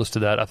has called us to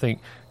that. I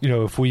think,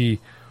 if we're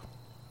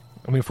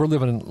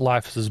living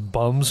life as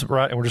bums,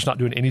 right, and we're just not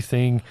doing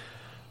anything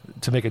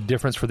to make a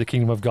difference for the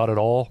kingdom of God at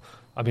all,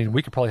 I mean,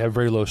 we could probably have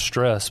very low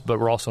stress, but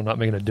we're also not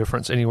making a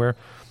difference anywhere.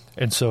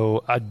 And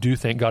so I do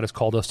think God has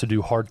called us to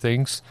do hard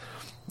things,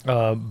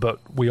 but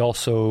we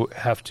also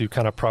have to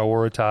kind of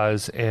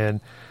prioritize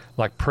and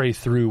like pray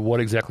through what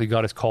exactly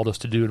God has called us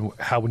to do and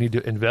how we need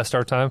to invest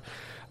our time.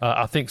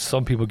 I think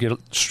some people get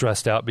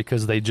stressed out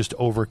because they just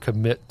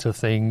overcommit to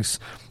things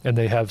and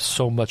they have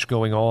so much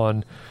going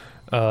on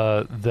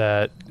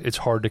that it's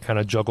hard to kind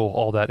of juggle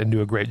all that and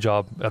do a great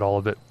job at all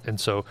of it. And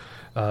so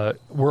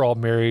we're all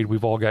married.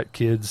 We've all got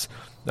kids.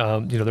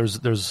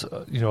 There's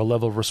a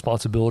level of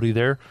responsibility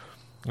there.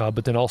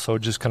 But then also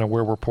just kind of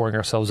where we're pouring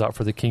ourselves out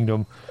for the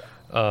kingdom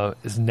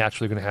is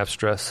naturally going to have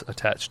stress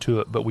attached to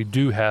it. But we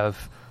do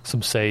have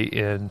some say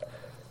in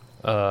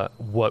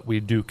what we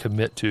do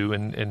commit to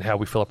and how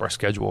we fill up our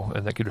schedule,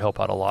 and that could help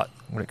out a lot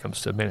when it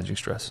comes to managing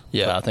stress.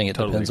 Yeah, I think it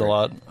depends a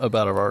lot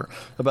about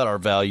our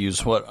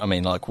values. What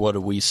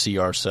do we see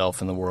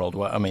ourselves in the world?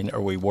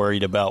 Are we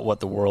worried about what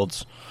the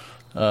world's?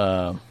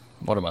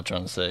 What am I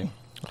trying to say?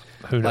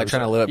 Who knows? Like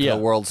trying to live up to the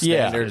world's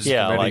standards.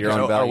 Yeah. Like, your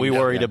own are we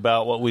worried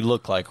about what we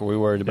look like? Are we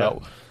worried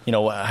about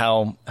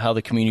how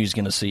the community is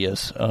going to see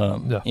us?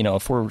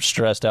 If we're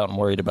stressed out and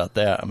worried about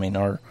that,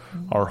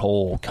 our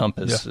whole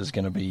compass is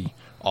going to be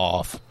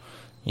off.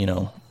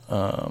 But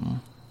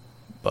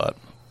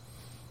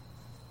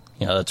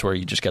that's where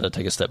you just got to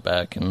take a step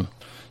back and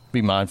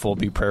be mindful,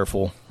 be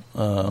prayerful,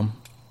 and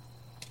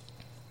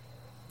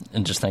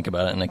just think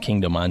about it in a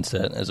kingdom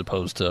mindset as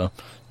opposed to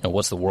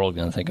what's the world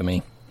going to think of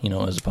me.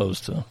 As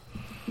opposed to.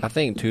 I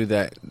think too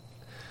that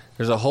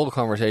there's a whole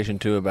conversation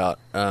too about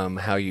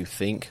how you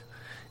think,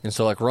 and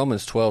so like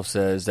Romans 12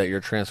 says that you're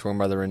transformed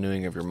by the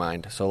renewing of your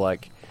mind. So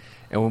like,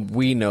 and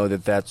we know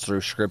that that's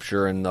through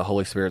Scripture and the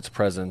Holy Spirit's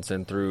presence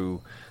and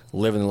through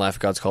living the life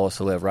God's called us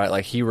to live. Right,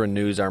 like He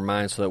renews our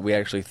minds so that we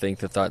actually think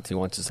the thoughts He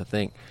wants us to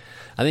think.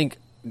 I think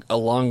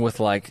along with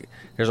like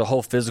there's a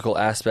whole physical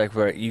aspect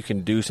where you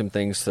can do some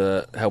things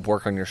to help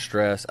work on your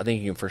stress. I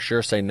think you can for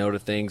sure say no to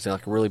things and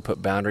like really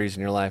put boundaries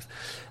in your life.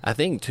 I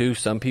think too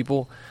some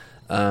people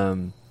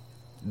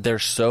they're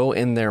so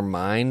in their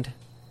mind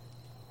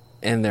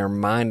and their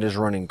mind is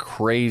running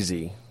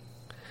crazy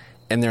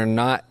and they're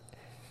not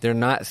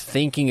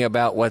thinking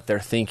about what they're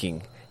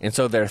thinking, and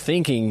so their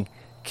thinking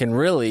can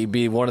really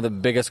be one of the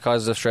biggest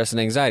causes of stress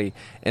and anxiety.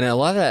 And a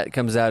lot of that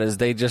comes out as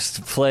they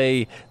just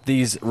play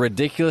these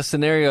ridiculous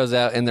scenarios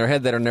out in their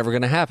head that are never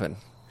going to happen.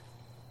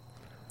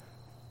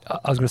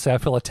 I was going to say I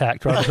feel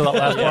attacked right until that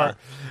last part.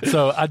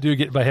 So I do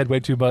get in my head way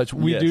too much.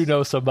 We do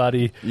know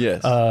somebody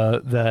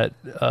that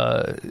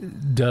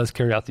does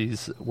carry out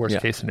these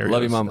worst case scenarios.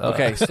 Love you, Mom.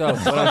 Okay, so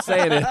what I'm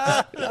saying is,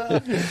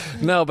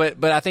 no,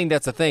 but I think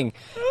that's the thing,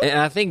 and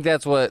I think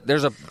that's what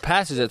there's a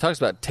passage that talks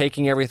about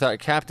taking every thought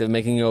captive,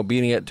 making you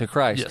obedient to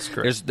Christ. Yes,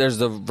 correct. There's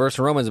the verse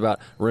in Romans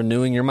about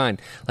renewing your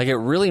mind. Like it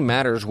really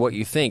matters what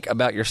you think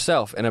about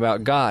yourself and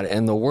about God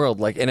and the world.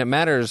 Like, and it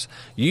matters.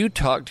 You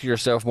talk to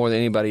yourself more than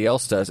anybody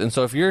else does, and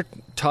so if you're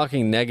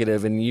talking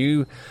negative and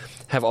you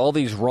have all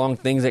these wrong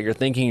things that you're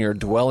thinking, you're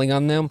dwelling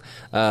on them,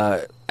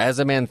 as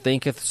a man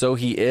thinketh, so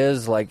he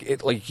is.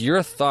 Like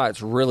your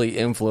thoughts really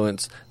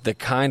influence the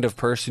kind of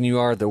person you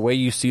are, the way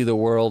you see the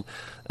world,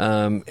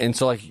 and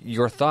so like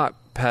your thought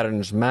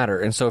patterns matter.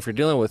 And so if you're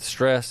dealing with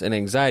stress and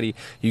anxiety,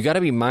 you got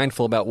to be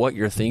mindful about what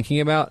you're thinking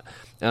about,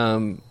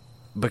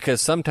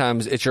 because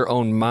sometimes it's your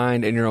own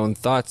mind and your own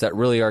thoughts that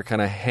really are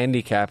kind of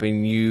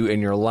handicapping you in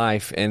your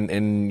life,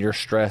 and your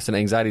stress and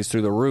anxiety is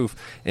through the roof,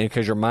 and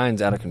because your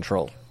mind's out of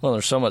control. Well,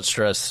 there's so much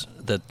stress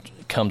that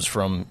comes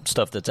from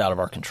stuff that's out of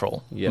our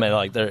control. Yeah. I mean,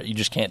 like you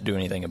just can't do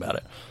anything about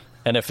it.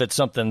 And if it's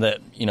something that,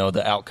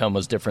 the outcome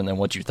was different than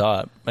what you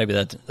thought, maybe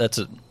that's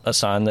a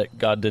sign that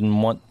God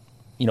didn't want,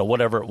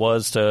 whatever it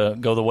was to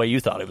go the way you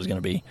thought it was going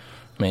to be.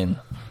 I mean,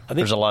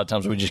 there's a lot of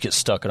times we just get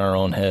stuck in our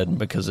own head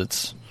because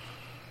it's...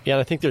 Yeah,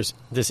 and I think there's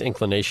this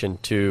inclination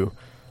to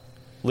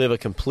live a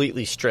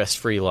completely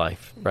stress-free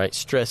life, right?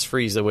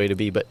 Stress-free is the way to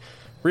be, but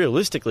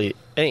realistically, it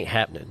ain't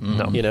happening,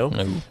 No.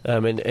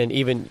 And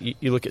even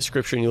you look at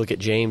Scripture and you look at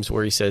James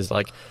where he says,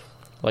 like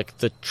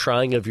the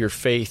trying of your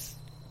faith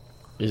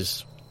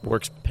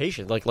works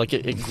patient, like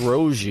it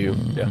grows you.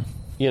 Yeah.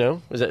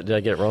 Did I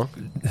get it wrong?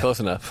 Close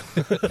enough.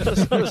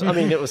 I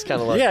mean, it was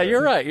kind of like... Yeah,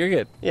 you're right. You're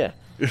good. Yeah.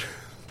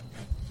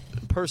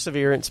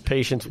 Perseverance,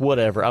 patience,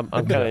 whatever. I'm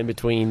kind of in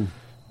between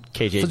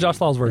KJ. It's the Josh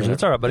Long's version.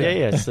 It's all right, buddy.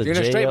 Yeah. It's the You're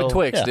in a straight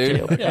betwixt,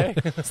 dude. Okay.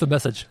 That's the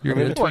message. You're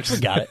good. We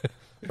got it.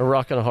 A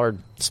rock in a hard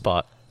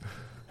spot.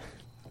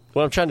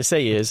 What I'm trying to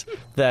say is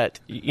that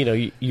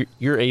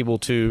you're able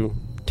to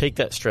take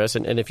that stress,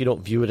 and if you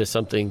don't view it as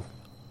something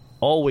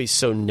always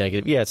so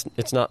negative,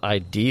 it's not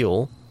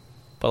ideal,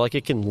 but like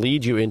it can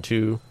lead you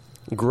into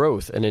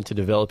growth and into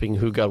developing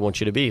who God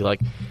wants you to be.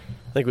 Like,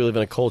 I think we live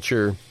in a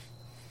culture,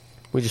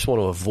 we just want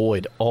to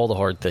avoid all the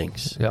hard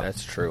things. Yeah.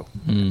 That's true.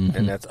 Mm-hmm.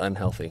 And that's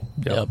unhealthy.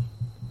 Yep.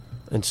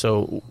 And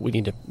so we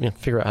need to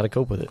figure out how to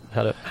cope with it,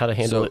 how to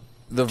handle it.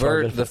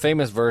 The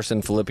famous verse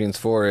in Philippians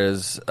 4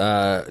 is,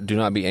 do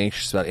not be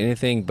anxious about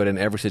anything, but in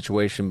every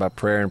situation by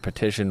prayer and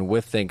petition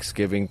with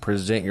thanksgiving,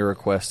 present your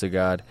requests to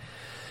God.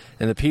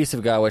 And the peace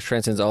of God, which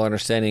transcends all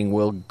understanding,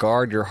 will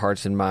guard your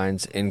hearts and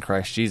minds in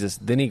Christ Jesus.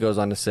 Then he goes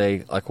on to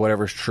say, like,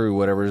 whatever's true,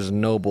 whatever is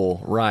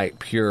noble, right,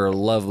 pure,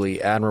 lovely,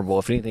 admirable,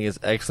 if anything is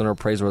excellent or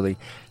praiseworthy,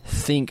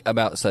 think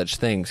about such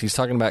things. He's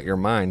talking about your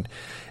mind.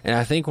 And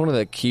I think one of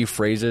the key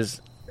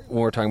phrases when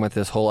we're talking about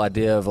this whole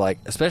idea of, like,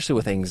 especially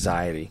with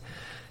anxiety,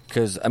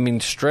 because, I mean,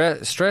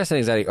 stress and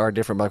anxiety are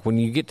different. But like, when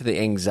you get to the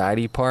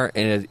anxiety part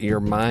and your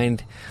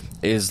mind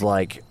is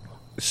like,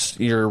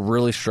 you're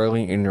really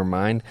struggling in your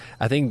mind,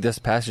 I think this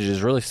passage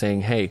is really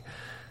saying, hey,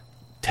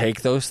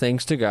 take those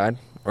things to God,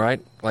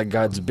 right? Like,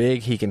 God's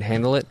big, he can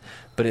handle it.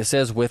 But it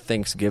says with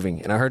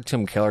thanksgiving. And I heard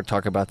Tim Keller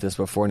talk about this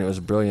before, and it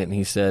was brilliant. And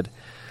he said,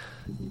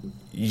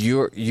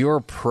 you're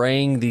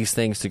praying these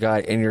things to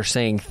God, and you're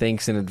saying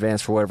thanks in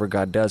advance for whatever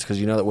God does, because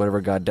you know that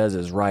whatever God does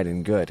is right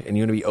and good, and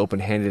you want to be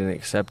open-handed and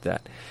accept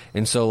that.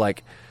 And so,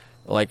 like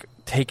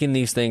taking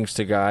these things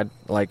to God,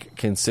 like,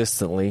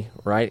 consistently,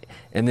 right?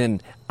 And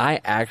then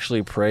I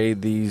actually pray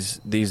these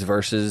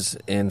verses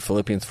in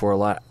Philippians 4 a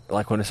lot.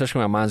 Like, especially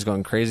when my mind's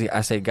going crazy,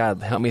 I say,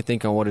 God, help me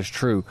think on what is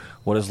true,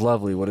 what is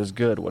lovely, what is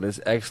good, what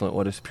is excellent,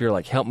 what is pure.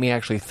 Like, help me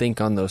actually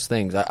think on those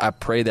things. I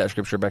pray that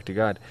scripture back to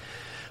God.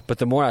 But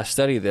the more I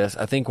study this,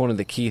 I think one of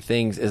the key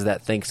things is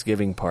that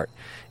thanksgiving part,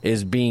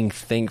 is being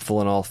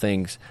thankful in all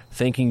things,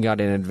 thanking God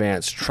in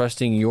advance,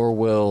 trusting your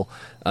will,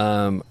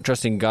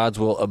 trusting God's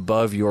will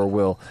above your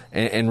will,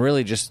 and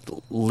really just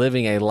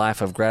living a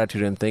life of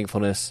gratitude and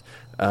thankfulness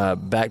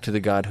back to the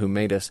God who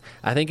made us.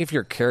 I think if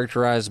you're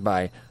characterized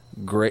by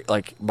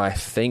by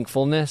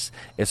thankfulness,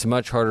 it's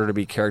much harder to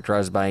be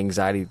characterized by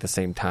anxiety at the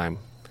same time,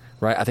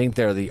 right? I think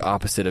they're the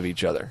opposite of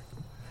each other.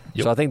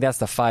 Yep. So I think that's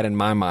the fight in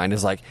my mind,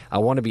 is like, I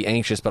want to be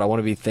anxious, but I want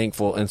to be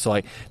thankful. And so,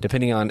 like,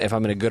 depending on if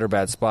I'm in a good or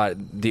bad spot,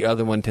 the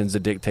other one tends to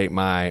dictate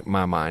my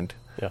mind.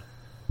 Yeah,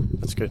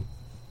 that's good.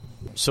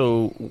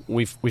 So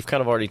we've kind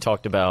of already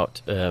talked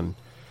about kind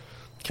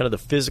of the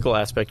physical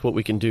aspect, what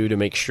we can do to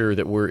make sure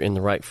that we're in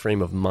the right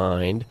frame of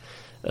mind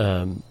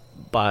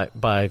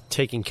by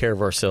taking care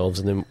of ourselves.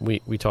 And then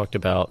we talked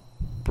about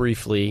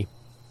briefly,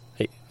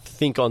 hey,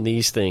 think on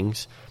these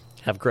things.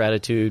 Have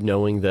gratitude,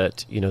 knowing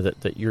that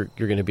that you're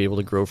going to be able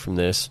to grow from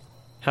this.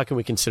 How can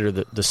we consider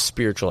the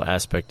spiritual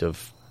aspect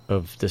of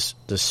this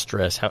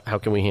stress? How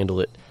can we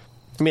handle it?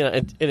 I mean,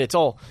 and it's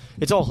all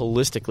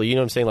holistically. You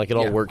know what I'm saying? Like, it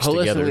all works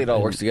together. Holistically, it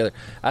all works together.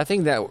 I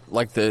think that,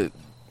 like, the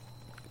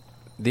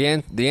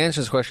answer to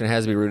this question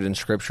has to be rooted in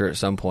Scripture at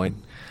some point.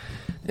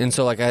 And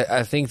so, like,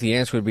 I think the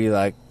answer would be,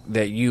 like,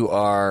 that you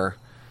are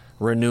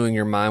renewing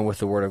your mind with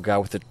the Word of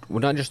God,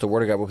 not just the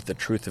Word of God, but with the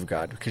truth of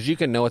God. Because you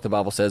can know what the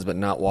Bible says, but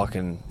not walk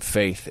in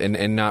faith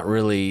and not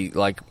really,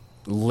 like,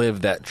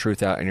 live that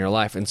truth out in your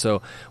life. And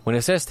so when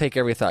it says take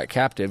every thought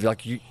captive,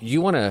 like, you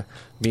want to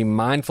be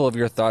mindful of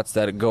your thoughts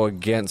that go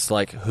against,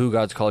 like, who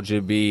God's called you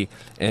to be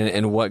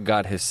and what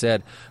God has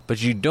said.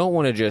 But you don't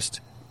want to just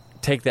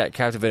take that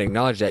captive and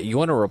acknowledge that. You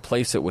want to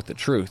replace it with the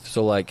truth.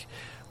 So, like,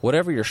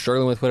 whatever you're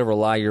struggling with, whatever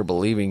lie you're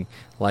believing,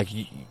 like,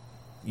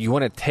 you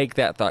want to take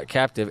that thought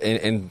captive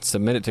and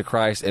submit it to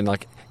Christ and,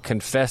 like,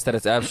 confess that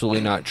it's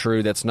absolutely not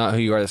true. That's not who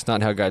you are. That's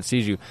not how God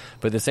sees you.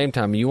 But at the same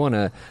time, you want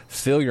to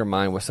fill your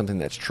mind with something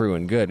that's true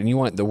and good. And you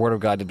want the Word of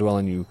God to dwell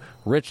in you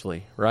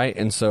richly, right?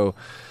 And so,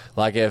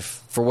 Like if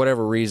for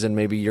whatever reason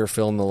maybe you're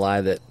feeling the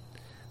lie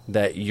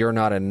that you're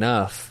not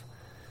enough.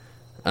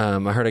 I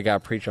heard a guy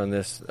preach on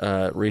this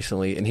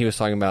recently, and he was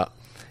talking about,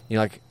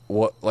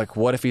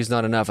 what if he's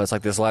not enough? It's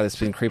like this lie that's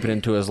been creeping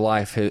into his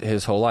life,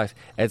 his whole life.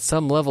 At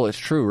some level, it's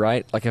true,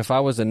 right? Like if I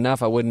was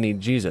enough, I wouldn't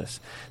need Jesus.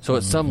 So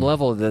at some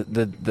level,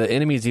 the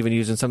enemy's even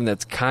using something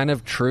that's kind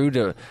of true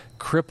to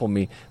cripple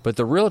me. But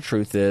the real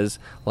truth is,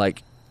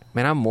 like,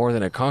 man, I'm more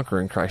than a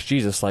conqueror in Christ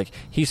Jesus. Like,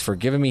 he's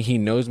forgiven me, he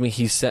knows me,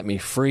 he's set me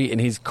free, and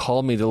he's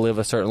called me to live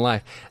a certain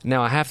life.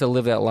 Now, I have to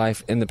live that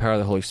life in the power of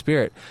the Holy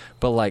Spirit.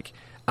 But, like,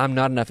 I'm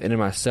not enough in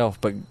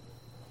myself, but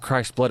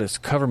Christ's blood has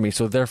covered me,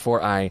 so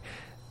therefore I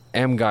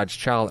am God's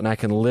child, and I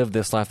can live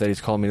this life that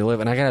he's called me to live.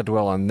 And I got to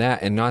dwell on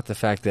that and not the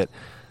fact that,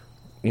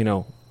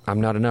 I'm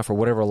not enough or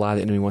whatever lie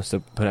the enemy wants to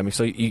put at me.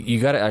 So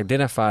you got to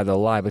identify the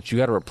lie, but you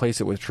got to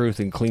replace it with truth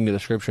and cling to the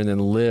Scripture and then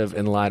live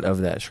in light of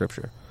that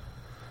Scripture.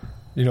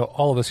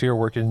 All of us here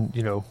work in,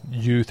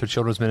 youth or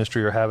children's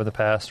ministry or have in the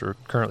past or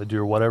currently do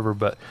or whatever,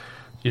 but,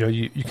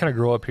 you kind of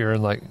grow up here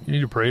and, like, you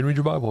need to pray and read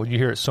your Bible. You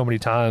hear it so many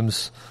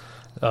times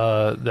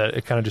that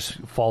it kind of just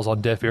falls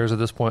on deaf ears at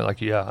this point. Like,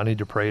 yeah, I need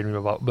to pray and read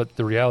my Bible. But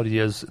the reality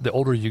is, the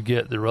older you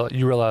get,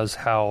 you realize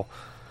how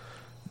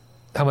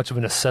much of a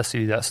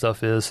necessity that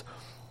stuff is.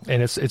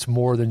 And it's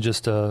more than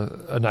just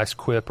a nice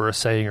quip or a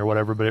saying or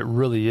whatever, but it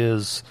really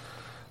is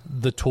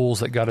the tools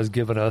that God has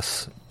given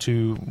us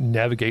to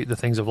navigate the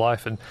things of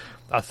life. And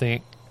I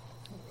think,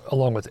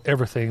 along with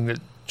everything that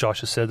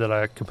Josh has said that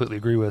I completely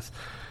agree with,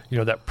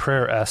 that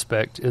prayer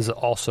aspect is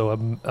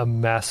also a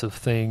massive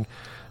thing.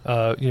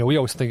 We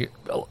always think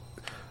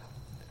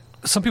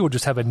some people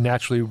just have a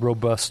naturally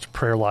robust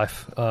prayer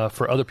life.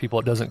 For other people,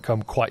 it doesn't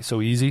come quite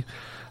so easy.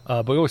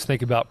 But we always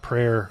think about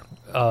prayer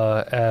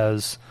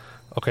as,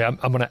 okay, I'm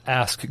going to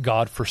ask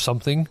God for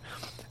something,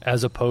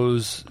 as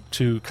opposed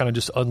to kind of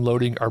just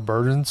unloading our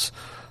burdens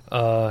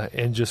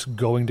and just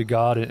going to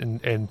God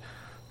and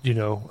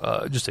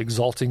just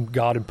exalting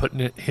God and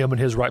putting him in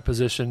his right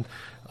position.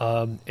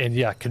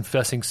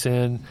 Confessing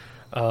sin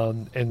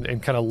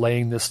and kind of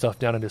laying this stuff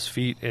down at his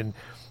feet. And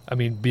I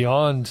mean,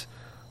 beyond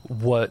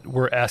what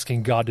we're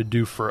asking God to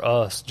do for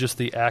us, just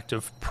the act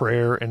of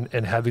prayer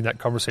and having that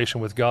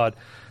conversation with God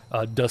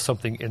does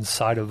something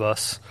inside of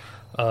us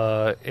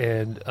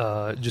and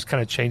just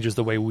kind of changes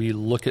the way we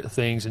look at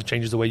things and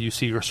changes the way you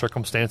see your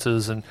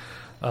circumstances. And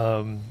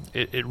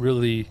it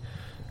really,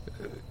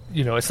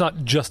 it's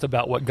not just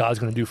about what God's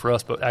going to do for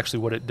us, but actually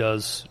what it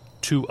does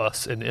to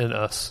us and in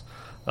us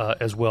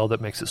as well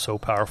that makes it so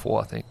powerful,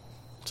 I think.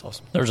 It's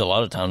awesome. There's a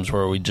lot of times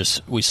where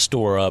we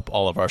store up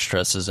all of our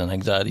stresses and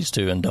anxieties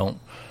too, and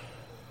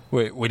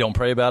we don't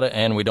pray about it,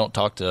 and we don't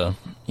talk to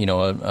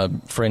a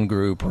friend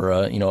group or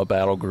a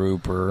battle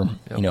group or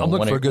I'm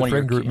looking for a good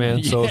friend group,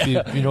 man. So if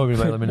you know me,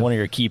 let me know. One of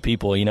your key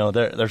people.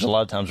 There's a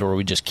lot of times where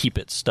we just keep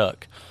it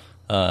stuck,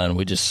 and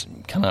we just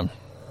kind of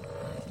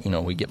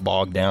we get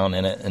bogged down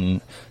in it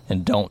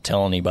and don't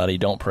tell anybody,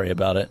 don't pray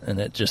about it,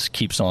 and it just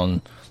keeps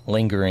on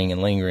lingering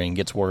and lingering,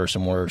 gets worse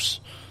and worse.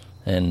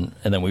 And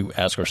then we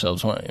ask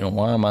ourselves,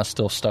 why am I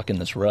still stuck in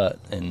this rut?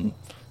 And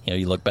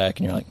you look back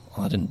and you're like,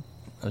 well, I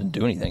didn't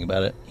do anything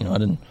about it. I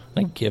didn't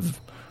give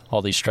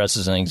all these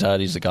stresses and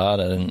anxieties to God.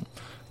 I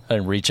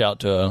didn't reach out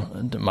to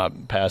my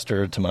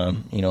pastor, to my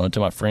to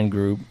my friend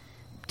group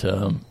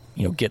to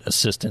get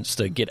assistance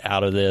to get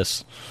out of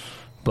this.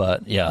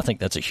 But yeah, I think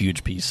that's a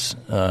huge piece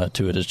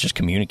to it, is just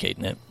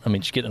communicating it. I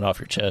mean, just getting it off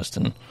your chest.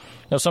 And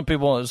some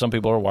people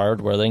are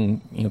wired where they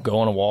can go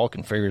on a walk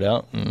and figure it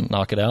out and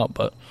knock it out.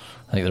 But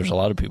I think there's a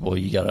lot of people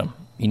you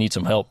need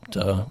some help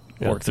to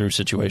work through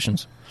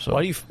situations. So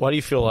why do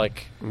you feel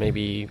like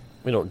maybe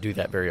we don't do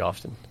that very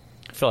often?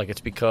 I feel like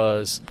it's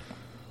because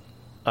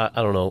I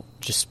don't know.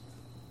 Just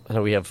I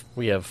know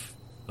we have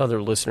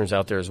other listeners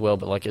out there as well,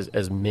 but like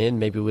as men,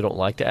 maybe we don't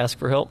like to ask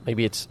for help.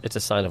 Maybe it's a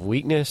sign of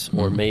weakness,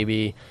 or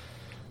maybe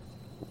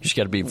you just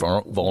got to be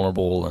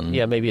vulnerable. And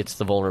maybe it's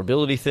the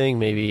vulnerability thing.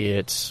 Maybe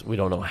it's we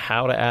don't know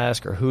how to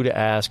ask or who to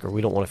ask, or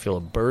we don't want to feel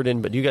a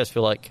burden. But do you guys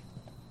feel like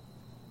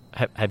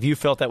have you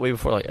felt that way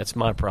before? Like, it's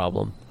my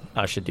problem,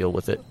 I should deal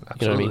with it.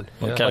 Absolutely. You know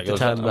what I mean? Yeah. Like the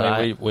time that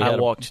I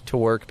walked to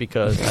work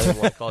because I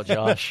didn't want to call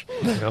Josh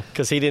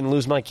because he didn't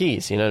lose my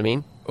keys. You know what I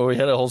mean? Well, we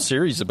had a whole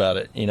series about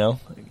it.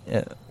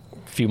 A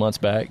few months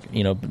back.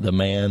 The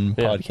Man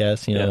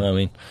podcast. I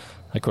mean,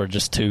 like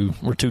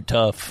we're too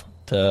tough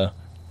to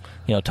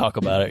talk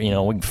about it. We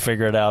can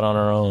figure it out on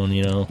our own.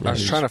 I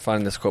was trying to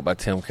find this quote by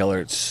Tim Keller.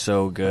 It's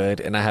so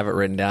good, and I have it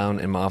written down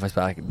in my office,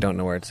 but I don't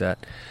know where it's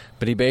at.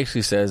 But he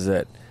basically says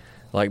that,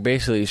 like,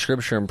 basically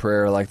Scripture and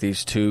prayer are like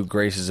these two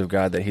graces of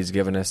God that He's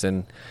given us,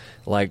 and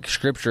like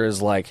Scripture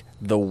is like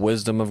the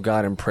wisdom of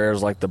God, and prayer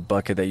is like the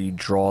bucket that you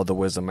draw the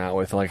wisdom out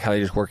with, and like how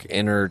they just work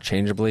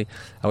interchangeably.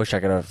 I wish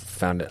I could have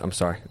found it. I'm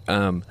sorry.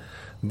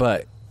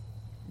 But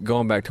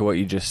going back to what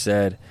you just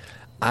said,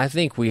 I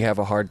think we have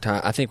a hard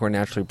time. I think we're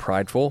naturally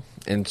prideful,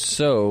 and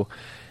so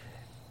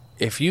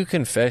if you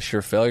confess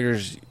your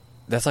failures,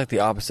 that's like the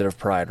opposite of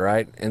pride,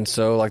 right? And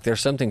so, like,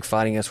 there's something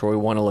fighting us where we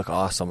want to look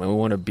awesome and we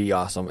want to be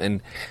awesome.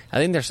 And I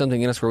think there's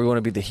something in us where we want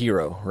to be the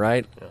hero,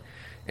 right? Yeah.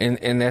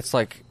 And that's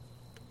like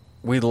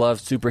we love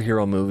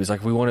superhero movies.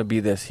 Like, we want to be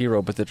this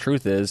hero, but the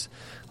truth is,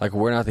 like,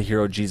 we're not the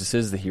hero. Jesus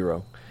is the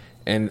hero.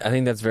 And I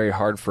think that's very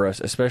hard for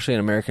us, especially in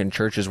American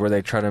churches where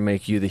they try to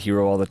make you the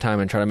hero all the time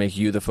and try to make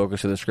you the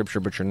focus of the Scripture,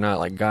 but you're not.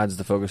 Like, God's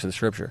the focus of the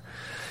Scripture.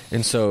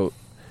 And so,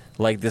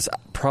 like, this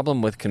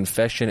problem with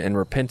confession and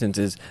repentance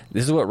is,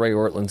 this is what Ray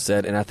Ortlund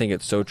said, and I think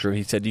it's so true.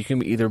 He said, you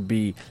can either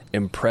be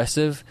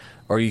impressive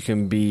or you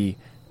can be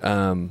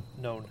known.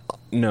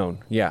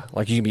 Yeah,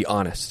 like, you can be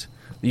honest.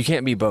 You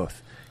can't be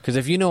both. Because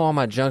if you know all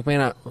my junk,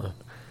 man,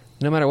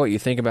 no matter what you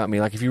think about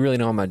me, like, if you really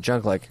know all my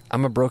junk, like,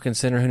 I'm a broken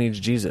sinner who needs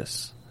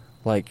Jesus.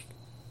 Like,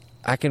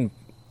 I can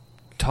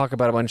talk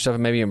about a bunch of stuff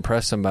and maybe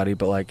impress somebody,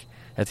 but, like,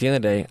 at the end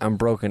of the day, I'm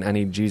broken. I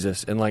need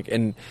Jesus. And, like,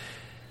 and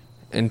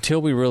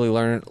until we really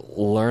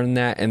learn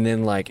that, and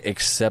then, like,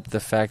 accept the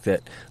fact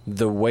that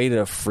the way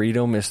to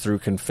freedom is through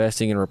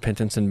confessing and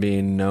repentance and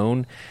being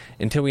known,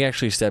 until we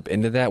actually step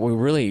into that, we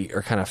really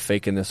are kind of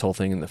faking this whole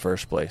thing in the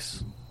first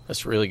place.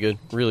 That's really good.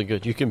 Really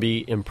good. You can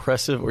be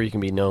impressive or you can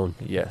be known.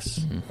 Yes.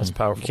 Mm-hmm. That's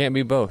powerful. You can't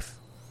be both.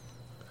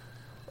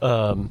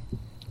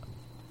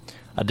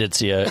 I did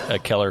see a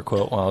Keller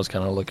quote while I was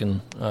kind of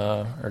looking,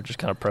 or just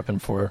kind of prepping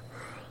for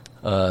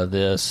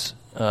this.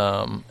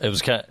 It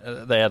was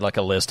they had like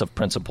a list of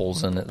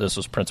principles, and this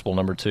was principle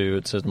number 2.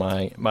 It says,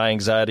 my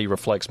anxiety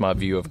reflects my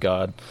view of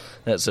God.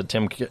 And it said,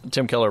 Tim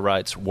Keller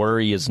writes,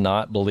 worry is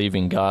not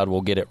believing God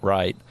will get it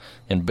right,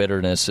 and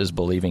bitterness is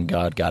believing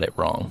God got it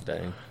wrong.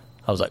 Dang.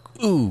 I was like,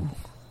 ooh,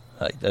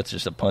 like, that's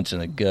just a punch in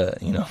the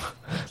gut, you know.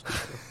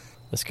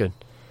 That's good.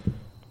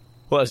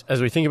 Well,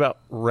 as we think about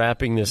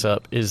wrapping this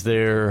up, is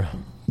there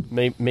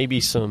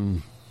maybe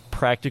some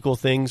practical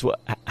things?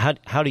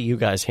 How do you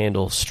guys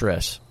handle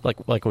stress?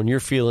 Like when you're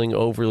feeling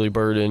overly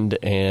burdened,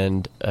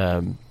 and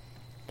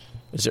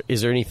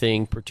is there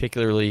anything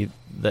particularly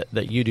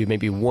that you do?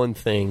 Maybe one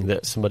thing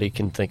that somebody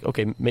can think,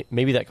 okay,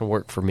 maybe that can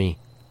work for me.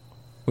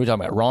 Are we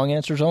talking about wrong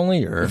answers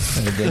only, or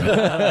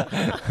how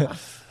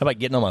about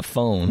getting on my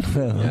phone?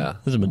 Yeah.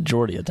 This is a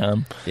majority of the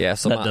time. Yeah,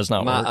 so that does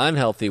not work. My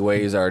unhealthy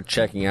ways are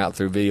checking out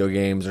through video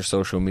games or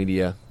social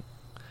media,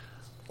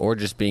 or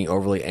just being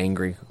overly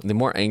angry. The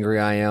more angry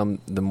I am,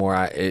 the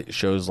more it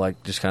shows,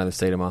 like, just kind of the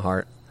state of my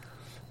heart.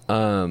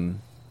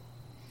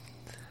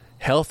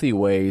 Healthy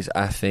ways,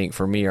 I think,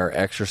 for me, are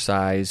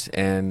exercise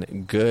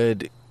and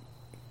good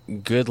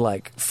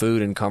like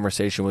food and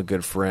conversation with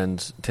good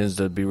friends. It tends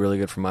to be really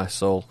good for my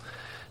soul.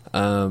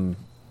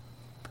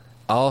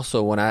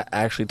 Also, when I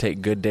actually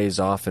take good days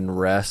off and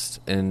rest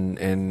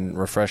and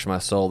refresh my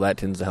soul, that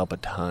tends to help a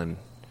ton.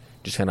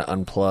 Just kind of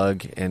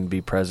unplug and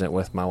be present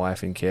with my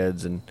wife and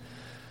kids and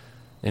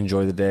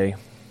enjoy the day.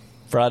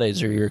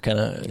 Fridays are your kind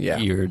of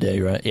your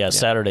day, right? Yeah,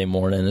 Saturday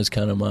morning is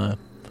kind of my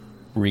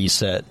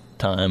reset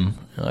time.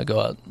 I go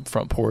out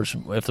front porch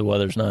if the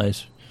weather's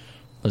nice,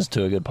 listen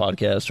to a good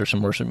podcast or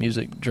some worship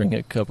music, drink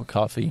a cup of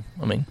coffee.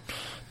 I mean,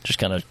 just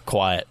kind of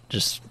quiet.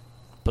 Just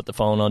put the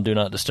phone on Do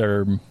Not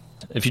Disturb.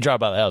 If you drive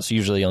by the house,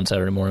 usually on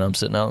Saturday morning, I'm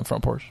sitting out in the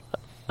front porch.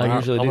 I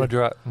usually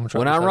do.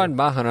 When I run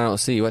by, I don't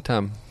see you. What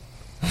time?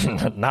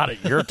 Not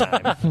at your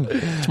time.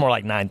 It's more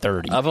like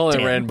 9:30. I've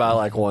only ran by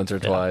like once or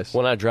twice.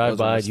 When I drive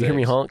by, do you hear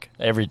me honk?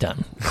 Every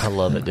time. I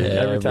love it, dude.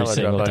 Every time I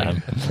single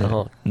drive by,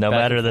 time. No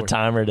matter the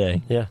time or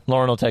day. Yeah.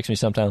 Lauren will text me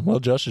sometime. Well,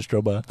 Justice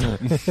drove by.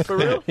 For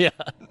real? Yeah.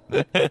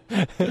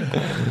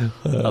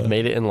 I've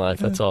made it in life.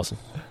 That's awesome.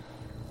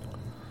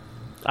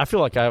 I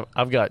feel like I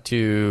have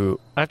to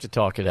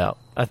talk it out.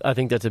 I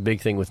think that's a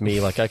big thing with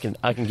me. Like I can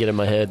get in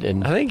my head,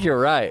 and I think you're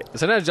right.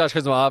 Sometimes Josh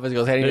comes to my office and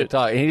goes, "Hey, I need to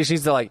talk," and he just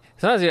needs to like.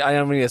 Sometimes I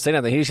don't need to say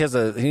nothing. He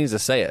needs to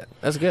say it.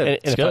 That's good.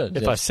 And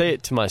if I say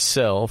it to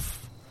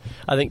myself,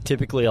 I think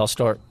typically I'll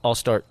start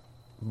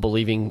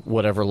believing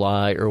whatever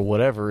lie or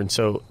whatever, and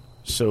so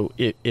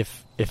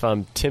if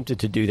I'm tempted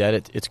to do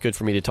that, it's good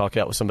for me to talk it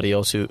out with somebody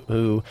else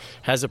who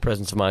has the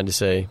presence of mind to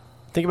say,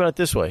 think about it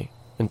this way.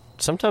 And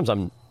sometimes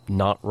I'm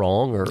not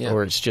wrong,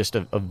 or it's just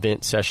a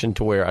vent session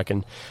to where I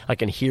can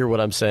hear what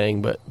I'm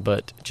saying,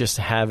 but just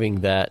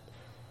having that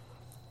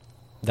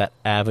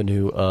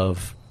avenue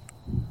of,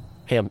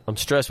 hey, I'm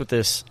stressed with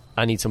this.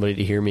 I need somebody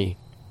to hear me.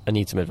 I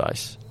need some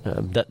advice.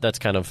 That's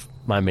kind of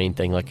my main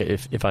thing. Like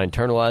if I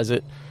internalize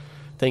it,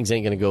 things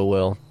ain't going to go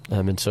well.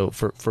 And so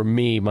for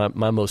me,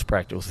 my most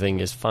practical thing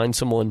is find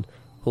someone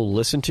who'll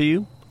listen to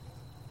you,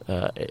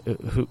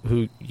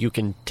 who you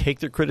can take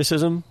their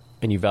criticism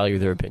and you value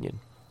their opinion.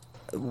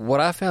 What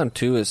I found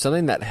too is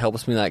something that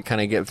helps me like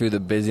kind of get through the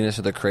busyness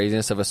or the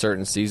craziness of a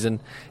certain season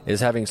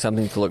is having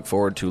something to look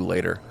forward to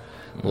later.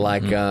 Mm-hmm.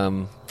 Like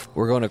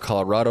we're going to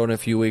Colorado in a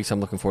few weeks. I'm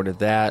looking forward to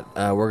that.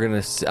 I'm going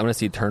to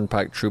see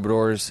Turnpike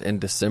Troubadours in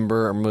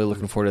December. I'm really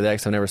looking forward to that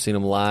because I've never seen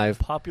them live.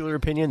 Popular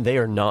opinion, they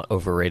are not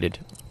overrated.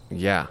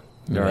 Yeah,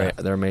 they're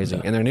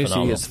amazing, and their new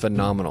CD is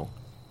phenomenal.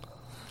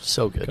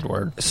 So good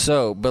word.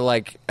 So, but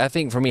like I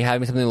think for me,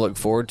 having something to look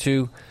forward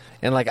to.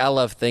 And like I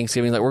love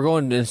Thanksgiving. Like we're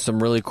going into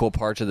some really cool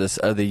parts of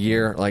the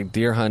year. Like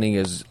deer hunting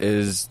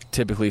is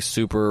typically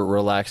super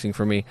relaxing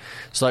for me.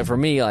 So like for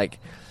me, like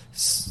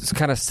it's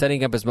kind of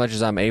setting up as much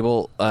as I'm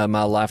able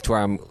my life to where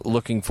I'm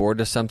looking forward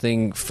to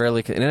something fairly.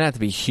 It doesn't have to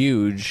be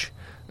huge,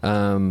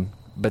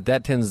 but but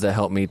that tends to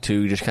help me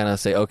too. Just kind of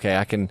say, okay,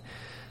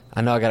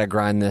 I know I got to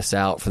grind this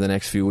out for the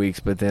next few weeks,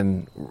 but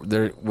then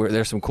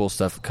there's some cool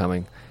stuff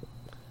coming.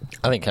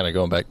 I think kind of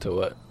going back to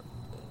what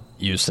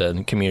you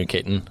said,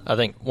 communicating. I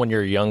think when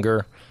you're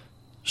younger,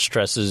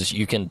 stresses,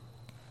 you can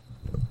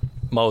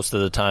most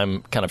of the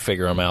time kind of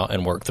figure them out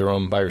and work through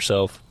them by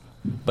yourself.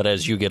 But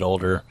as you get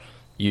older,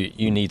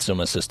 you need some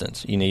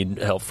assistance. You need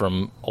help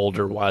from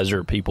older,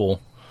 wiser people.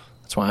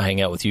 That's why I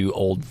hang out with you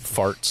old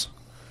farts.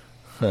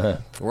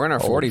 We're in our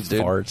 40s,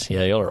 dude. Farts.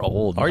 Yeah, y'all are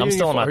old. Are you I'm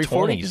still in my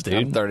 40? 20s, dude.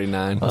 I'm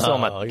 39.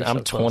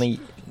 I'm 29.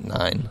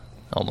 I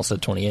almost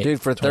said 28.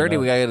 Dude, for 30, 29.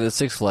 we got to go to the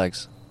Six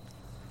Flags.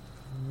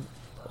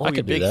 Oh, I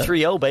could do big that.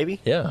 3-0, baby.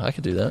 Yeah, I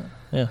could do that.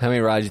 Yeah. How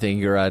many rides do you think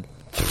you could ride?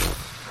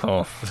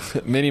 Oh,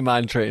 Mini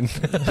mine train.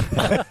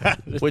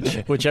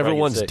 Whichever Right,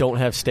 ones sick. don't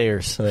have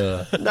stairs.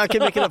 I can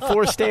make it up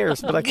 4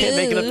 stairs, but I can't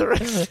make it up the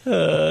rest.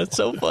 it's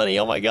so funny.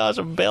 Oh my gosh,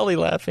 I'm belly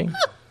laughing.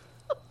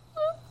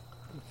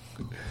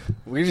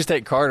 We can just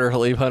take Carter,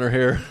 leave Hunter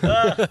here.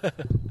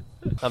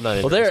 I'm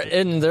not. Well,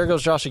 there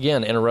goes Josh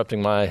again,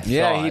 interrupting my.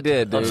 Yeah, thought. he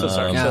did, dude. I'm so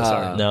sorry. I'm so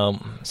sorry. No,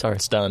 sorry,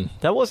 it's done.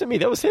 That wasn't me.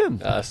 That was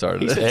him. I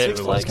started He it. said It Six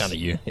was Flags. kind of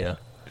you, yeah.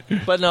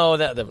 But no,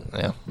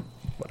 yeah,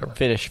 whatever.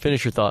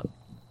 Finish your thought.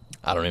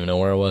 I don't even know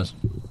where I was.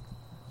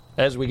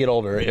 As we get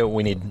older,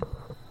 we need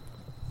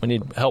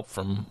help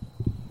from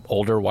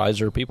older,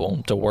 wiser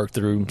people to work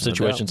through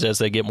situations as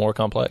they get more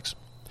complex.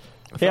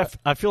 Yeah,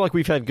 I feel like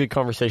we've had good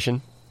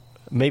conversation.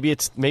 Maybe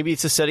it's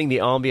just setting the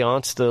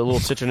ambiance, the little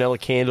citronella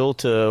candle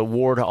to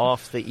ward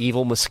off the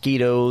evil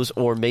mosquitoes,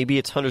 or maybe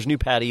it's Hunter's new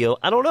patio.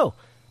 I don't know,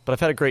 but I've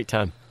had a great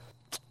time.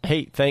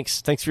 Hey,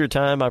 thanks for your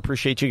time. I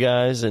appreciate you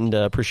guys and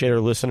appreciate our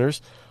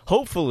listeners.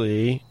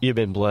 Hopefully, you've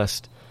been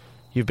blessed,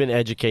 you've been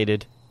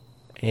educated,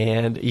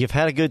 and you've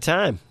had a good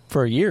time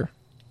For a year.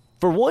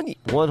 for one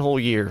whole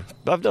year.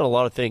 I've done a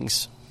lot of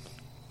things,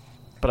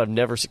 but I've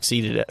never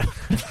succeeded at.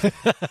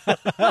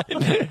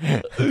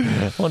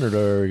 Wondered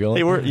where we were going.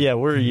 Hey,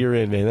 we're a year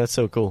in, man. That's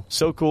so cool.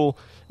 So cool.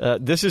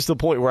 This is the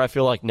point where I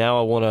feel like now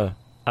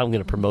I'm going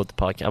to promote the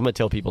podcast. I'm going to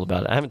tell people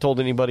about it. I haven't told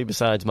anybody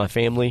besides my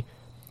family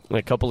and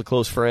a couple of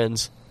close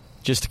friends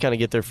just to kind of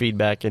get their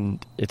feedback,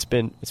 and it's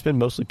been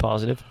mostly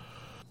positive.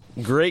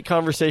 Great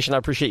conversation. I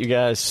appreciate you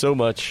guys so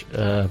much.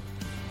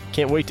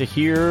 Can't wait to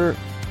hear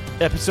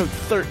episode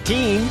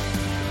 13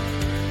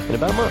 in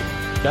about a month.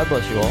 God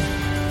bless you all.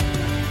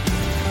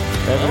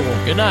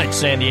 Everyone. Good night,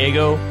 San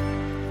Diego.